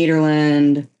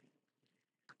 Nederland,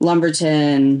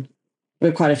 Lumberton. We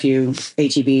have quite a few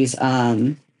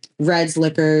HEBs. Red's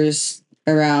Liquors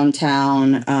around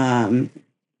town.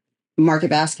 Market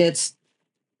Baskets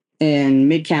in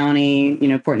Mid-County,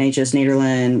 Port Neches,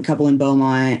 Nederland, a couple in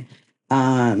Beaumont,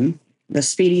 the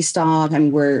Speedy Stop. I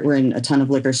mean, we're in a ton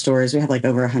of liquor stores. We have like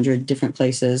over 100 different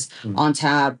places on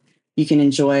tap. You can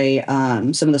enjoy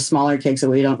some of the smaller kegs that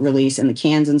we don't release in the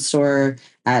cans in store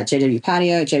at JW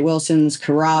Patio, J. Wilson's,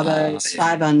 Carrabba's,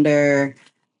 5 Under.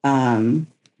 I mean,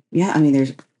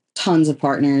 there's tons of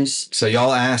partners. So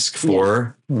y'all ask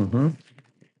for...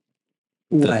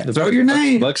 What? Throw your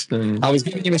name. Buckstin. I was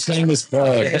giving you a shameless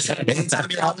plug. Anytime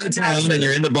you're out of town and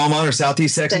you're in the Beaumont or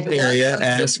Southeast Texas area,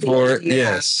 ask for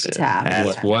tap.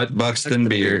 Ask what Buckstin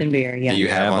beer do you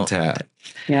have on tap?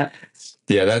 Yep.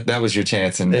 Yeah, that was your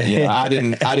chance, and I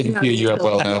didn't cue you up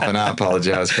well enough, and I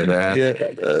apologize for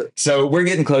that. So we're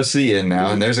getting close to the end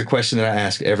now, and there's a question that I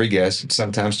ask every guest.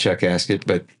 Sometimes Chuck asked it,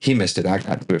 but he missed it. I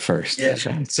got to do it first. Yeah.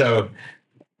 So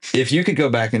if you could go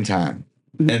back in time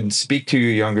and speak to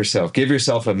your younger self, give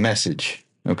yourself a message,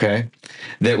 okay,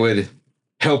 that would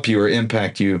help you or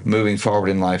impact you moving forward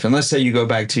in life. And let's say you go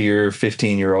back to your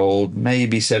 15-year-old,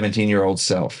 maybe 17-year-old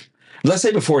self. Let's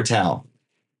say before Tao.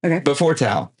 Okay. Before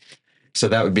Tao. So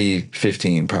that would be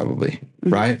 15 probably,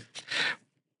 right?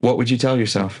 What would you tell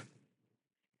yourself?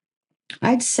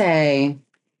 I'd say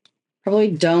probably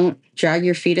don't drag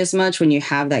your feet as much when you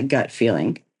have that gut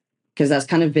feeling, because that's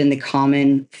kind of been the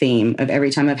common theme of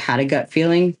every time I've had a gut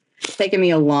feeling. It's taken me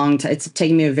a long time. It's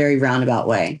taken me a very roundabout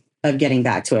way of getting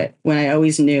back to it, when I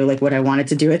always knew like what I wanted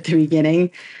to do at the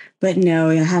beginning. But no,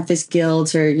 I have this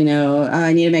guilt, or,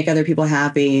 I need to make other people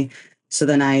happy. So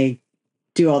then I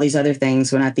do all these other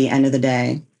things, when at the end of the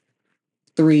day,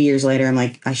 3 years later, I'm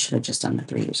like, I should have just done that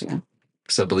 3 years ago.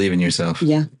 So believe in yourself.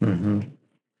 Yeah.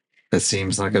 That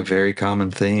seems like a very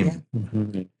common theme.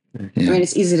 Yeah. I mean,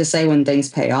 it's easy to say when things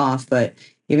pay off, but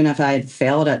even if I had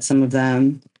failed at some of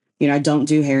them, I don't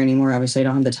do hair anymore. Obviously, I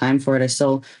don't have the time for it. I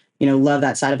still, love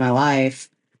that side of my life,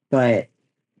 but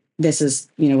this is,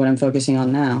 what I'm focusing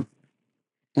on now.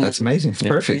 That's amazing. It's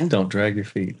perfect. Yeah. Don't drag your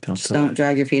feet. Don't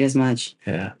drag your feet as much.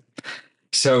 Yeah.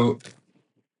 So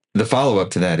the follow-up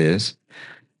to that is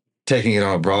taking it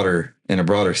on in a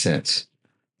broader sense.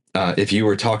 If you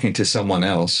were talking to someone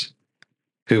else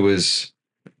who was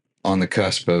on the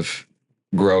cusp of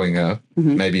growing up,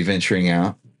 maybe venturing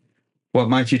out, what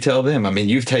might you tell them? I mean,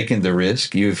 you've taken the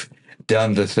risk, you've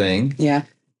done the thing. Yeah.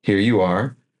 Here you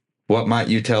are. What might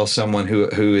you tell someone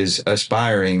who is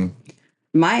aspiring?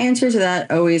 My answer to that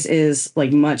always is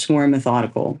like much more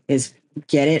methodical, is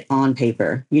get it on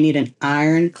paper. You need an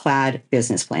ironclad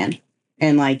business plan.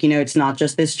 And like, it's not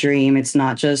just this dream. It's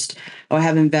not just, oh, I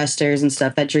have investors and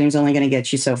stuff. That dream's only going to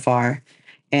get you so far.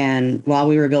 And while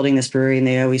we were building this brewery, and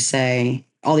they always say,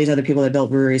 all these other people that built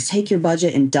breweries, take your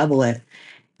budget and double it.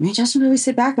 I mean, Justin and we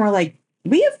sit back and we're like,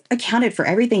 we have accounted for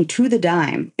everything to the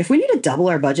dime. If we need to double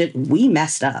our budget, we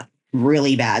messed up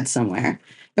really bad somewhere.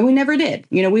 And we never did.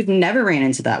 We've never ran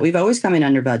into that. We've always come in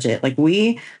under budget. Like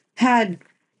we had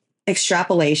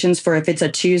extrapolations for if it's a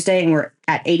Tuesday and we're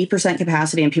at 80%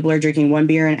 capacity and people are drinking 1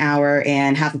 beer an hour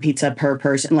and half a pizza per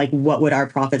person, like what would our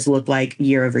profits look like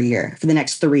year over year for the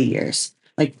next 3 years?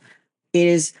 Like it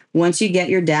is, once you get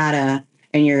your data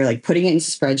and you're like putting it into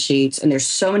spreadsheets, and there's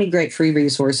so many great free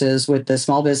resources with the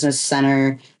Small Business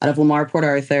Center out of Lamar, Port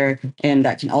Arthur, and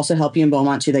that can also help you in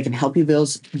Beaumont too. They can help you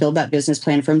build that business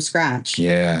plan from scratch.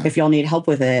 Yeah. If y'all need help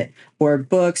with it, or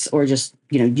books, or just,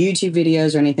 YouTube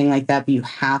videos or anything like that, but you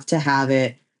have to have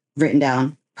it written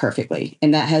down perfectly.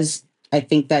 And I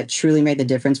think that truly made the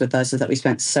difference with us, is that we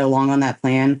spent so long on that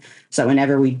plan. So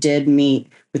whenever we did meet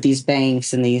with these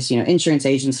banks and these, insurance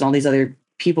agents and all these other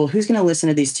people, who's going to listen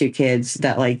to these two kids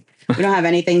that like, we don't have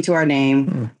anything to our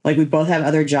name. Like we both have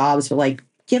other jobs, but like,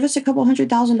 give us a couple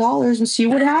 $100,000 and see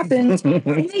what happens. And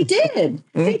they did.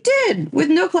 They did with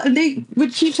they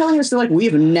would keep telling us, they're like, we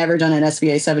have never done an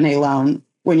SBA 7A loan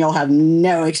when y'all have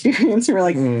no experience. And we're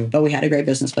like, but we had a great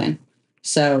business plan.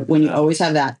 So when you always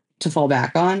have that to fall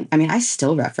back on, I mean, I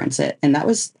still reference it. And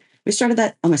we started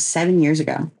that almost 7 years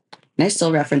ago. And I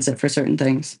still reference it for certain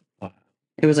things.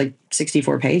 It was like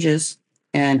 64 pages.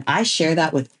 And I share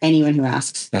that with anyone who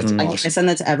asks. That's awesome. I send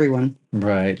that to everyone.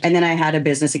 Right. And then I had a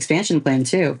business expansion plan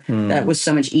too. That was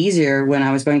so much easier when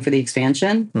I was going for the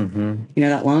expansion.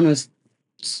 That loan was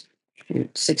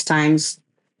 6 times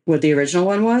what the original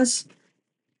one was.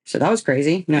 So that was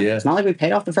crazy. It's not like we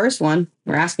paid off the first one.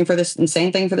 We're asking for this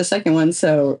insane thing for the second one.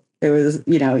 So it was,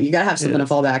 you got to have something to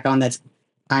fall back on that's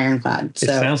ironclad.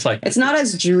 So it sounds like it's not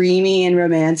as dreamy and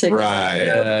romantic.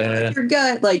 Right. Your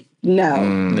gut, like,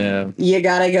 no. You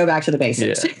got to go back to the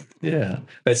basics. Yeah.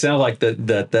 It sounds like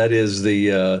that is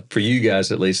the, for you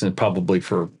guys at least, and probably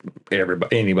for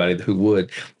anybody who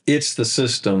would, it's the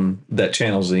system that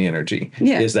channels the energy,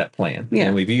 is that plan. Yeah.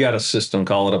 And if you got a system,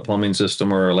 call it a plumbing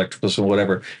system or electrical system,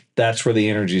 whatever, that's where the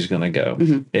energy is going to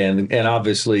go. And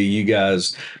obviously you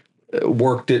guys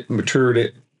worked it, matured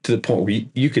it, to the point where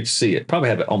you could see it, probably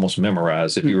have it almost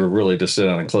memorized if you were really to sit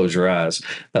down and close your eyes,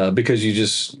 because you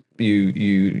just,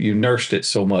 you nursed it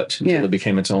so much until it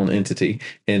became its own entity.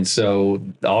 And so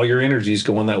all your energy is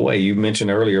going that way. You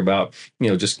mentioned earlier about,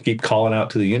 just keep calling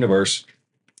out to the universe.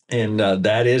 And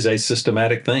that is a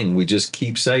systematic thing. We just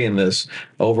keep saying this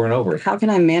over and over. How can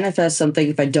I manifest something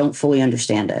if I don't fully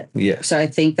understand it? Yeah. So I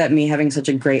think that me having such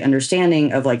a great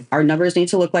understanding of like, our numbers need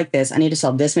to look like this. I need to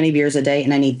sell this many beers a day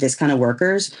and I need this kind of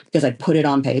workers because I put it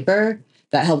on paper.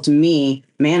 That helped me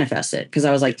manifest it because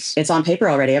I was like, it's on paper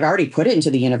already. I've already put it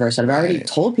into the universe. I've already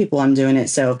told people I'm doing it.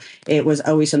 So it was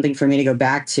always something for me to go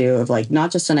back to of like,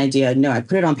 not just an idea. No, I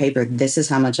put it on paper. This is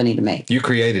how much I need to make. You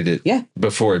created it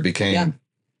before it became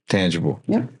tangible.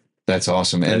 Yeah. That's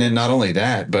awesome. And then not only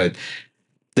that, but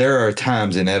there are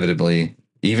times inevitably,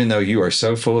 even though you are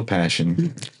so full of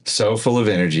passion, so full of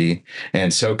energy,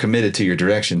 and so committed to your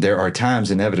direction, there are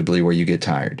times inevitably where you get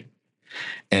tired.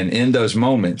 And in those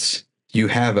moments, you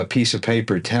have a piece of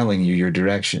paper telling you your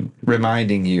direction,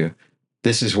 reminding you,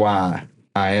 this is why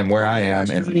I am where I am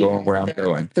and I'm going where I'm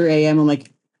going. 3 a.m. I'm like,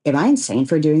 am I insane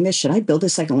for doing this? Should I build a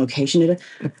second location today?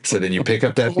 So then you pick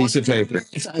up that piece of paper.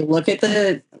 So I look at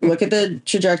the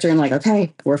trajectory. I'm like,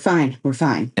 okay, we're fine.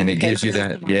 And it gives you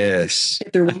that,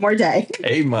 get through one more day.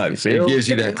 It gives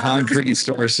you that concrete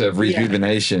source of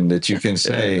rejuvenation that you can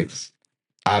say,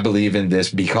 I believe in this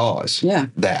because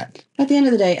that. At the end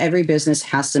of the day, every business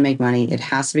has to make money. It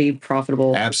has to be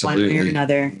profitable. Absolutely. One way or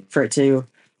another for it to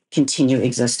continue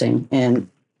existing. And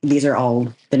these are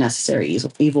all the necessary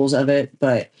evils of it.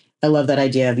 But I love that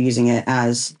idea of using it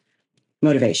as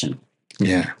motivation.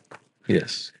 Yeah.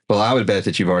 Yes. Well, I would bet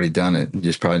that you've already done it. You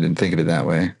just probably didn't think of it that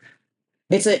way.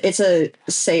 It's a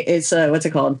what's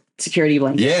it called? Security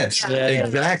blanket. Yes,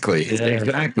 exactly.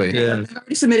 Exactly. Yeah. I've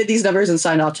already submitted these numbers and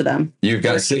signed off to them. You've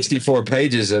got 64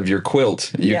 pages of your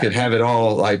quilt. You could have it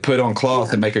all like put on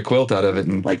cloth and make a quilt out of it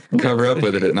and like cover up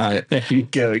with it at night. There you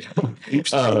go.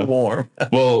 Keeps it warm.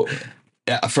 Well,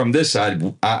 from this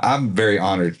side, I'm very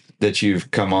honored that you've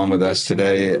come on with us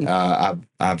today.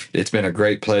 It's been a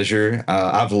great pleasure.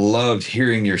 I've loved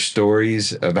hearing your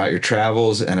stories about your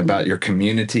travels and about your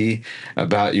community,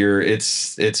 about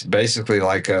it's basically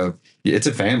like it's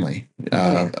a family,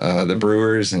 the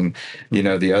brewers and,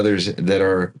 the others that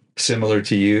are similar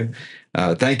to you.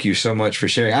 Thank you so much for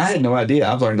sharing. I had no idea.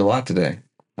 I've learned a lot today.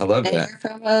 I love And that. you're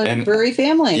from a brewery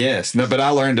family. Yes. No, but I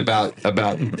learned about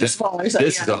this.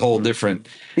 This is a whole different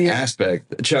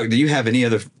aspect. Chuck, do you have any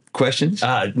other questions?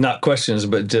 Not questions,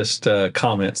 but just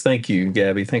comments. Thank you,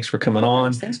 Gabby. Thanks for coming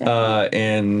on.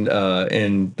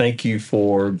 And thank you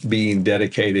for being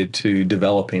dedicated to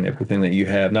developing everything that you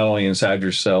have, not only inside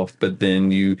yourself, but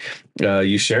then you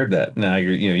shared that. Now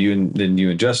you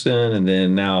and Justin, and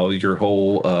then now your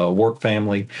whole work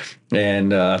family.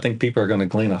 And I think people are going to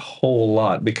glean a whole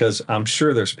lot, because I'm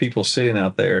sure there's people sitting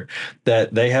out there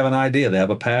that they have an idea, they have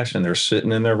a passion, they're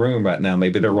sitting in their room right now,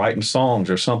 maybe they're writing songs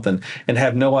or something, and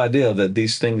have no idea that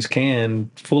these things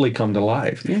can fully come to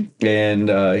life. Yeah. And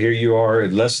here you are,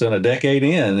 less than a decade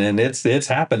in, and it's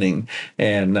happening.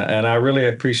 And I really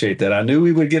appreciate that. I knew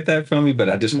we would get that from you, but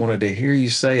I just wanted to hear you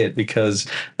say it, because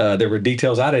there were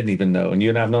details I didn't even know, and you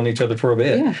and I have known each other for a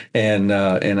bit. Yeah. And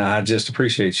I just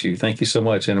appreciate you. Thank you so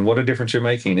much. And what a difference you're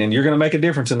making. And you're going to make a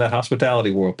difference in that hospitality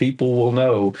world. People will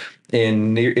know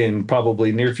in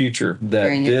probably near future that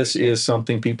this is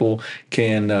something people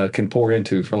can pour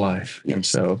into for life. Yes. And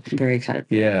so I'm very excited.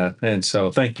 Yeah. And so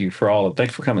thanks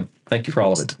for coming. Thank you for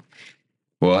all of it.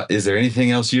 Well, is there anything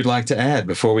else you'd like to add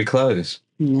before we close?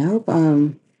 Nope.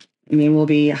 We'll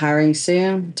be hiring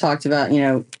soon. Talked about,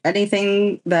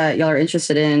 anything that y'all are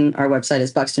interested in. Our website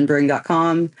is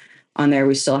buckstinbrewing.com. On there,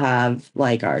 we still have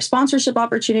our sponsorship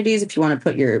opportunities. If you want to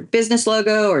put your business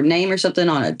logo or name or something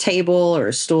on a table or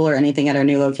a stool or anything at our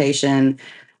new location.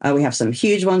 We have some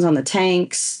huge ones on the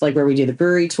tanks, where we do the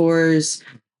brewery tours.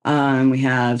 We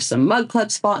have some mug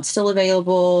club spots still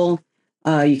available.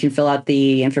 You can fill out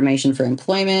the information for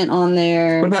employment on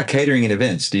there. What about catering and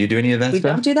events? Do you do any of that stuff? We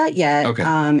don't do that yet. Okay.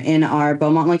 In our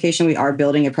Beaumont location, we are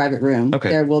building a private room. Okay.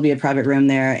 There will be a private room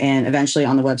there, and eventually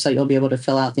on the website, you'll be able to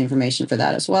fill out the information for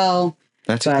that as well.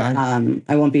 That's exciting.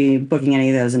 I won't be booking any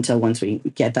of those until once we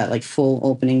get that full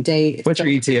opening date. What's your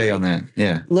ETA on that?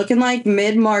 Yeah. Looking like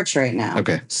mid-March right now.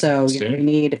 Okay. So we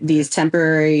need these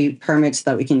temporary permits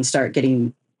so that we can start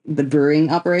getting the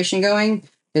brewing operation going.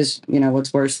 Is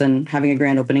what's worse than having a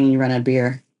grand opening and you run out of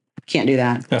beer? Can't do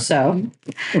that. So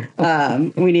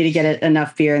we need to get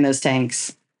enough beer in those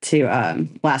tanks to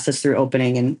last us through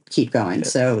opening and keep going.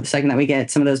 Yes. So the second that we get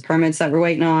some of those permits that we're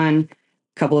waiting on,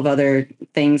 a couple of other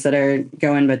things that are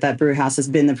going, but that brew house has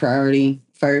been the priority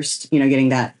first. Getting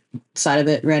that side of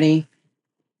it ready,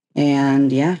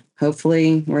 and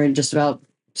hopefully we're just about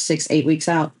 6-8 weeks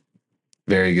out.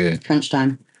 Very good. Crunch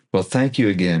time. Well, thank you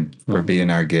again for being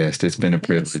our guest. It's been a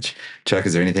privilege. Chuck,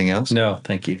 is there anything else? No,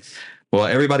 thank you. Well,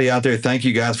 everybody out there, thank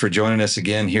you guys for joining us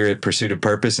again here at Pursuit of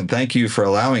Purpose, and thank you for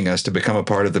allowing us to become a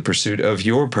part of the pursuit of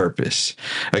your purpose.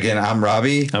 Again, I'm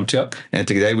Robbie. I'm Chuck. And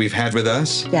today we've had with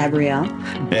us Gabrielle.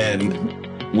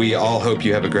 And we all hope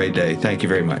you have a great day. Thank you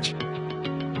very much.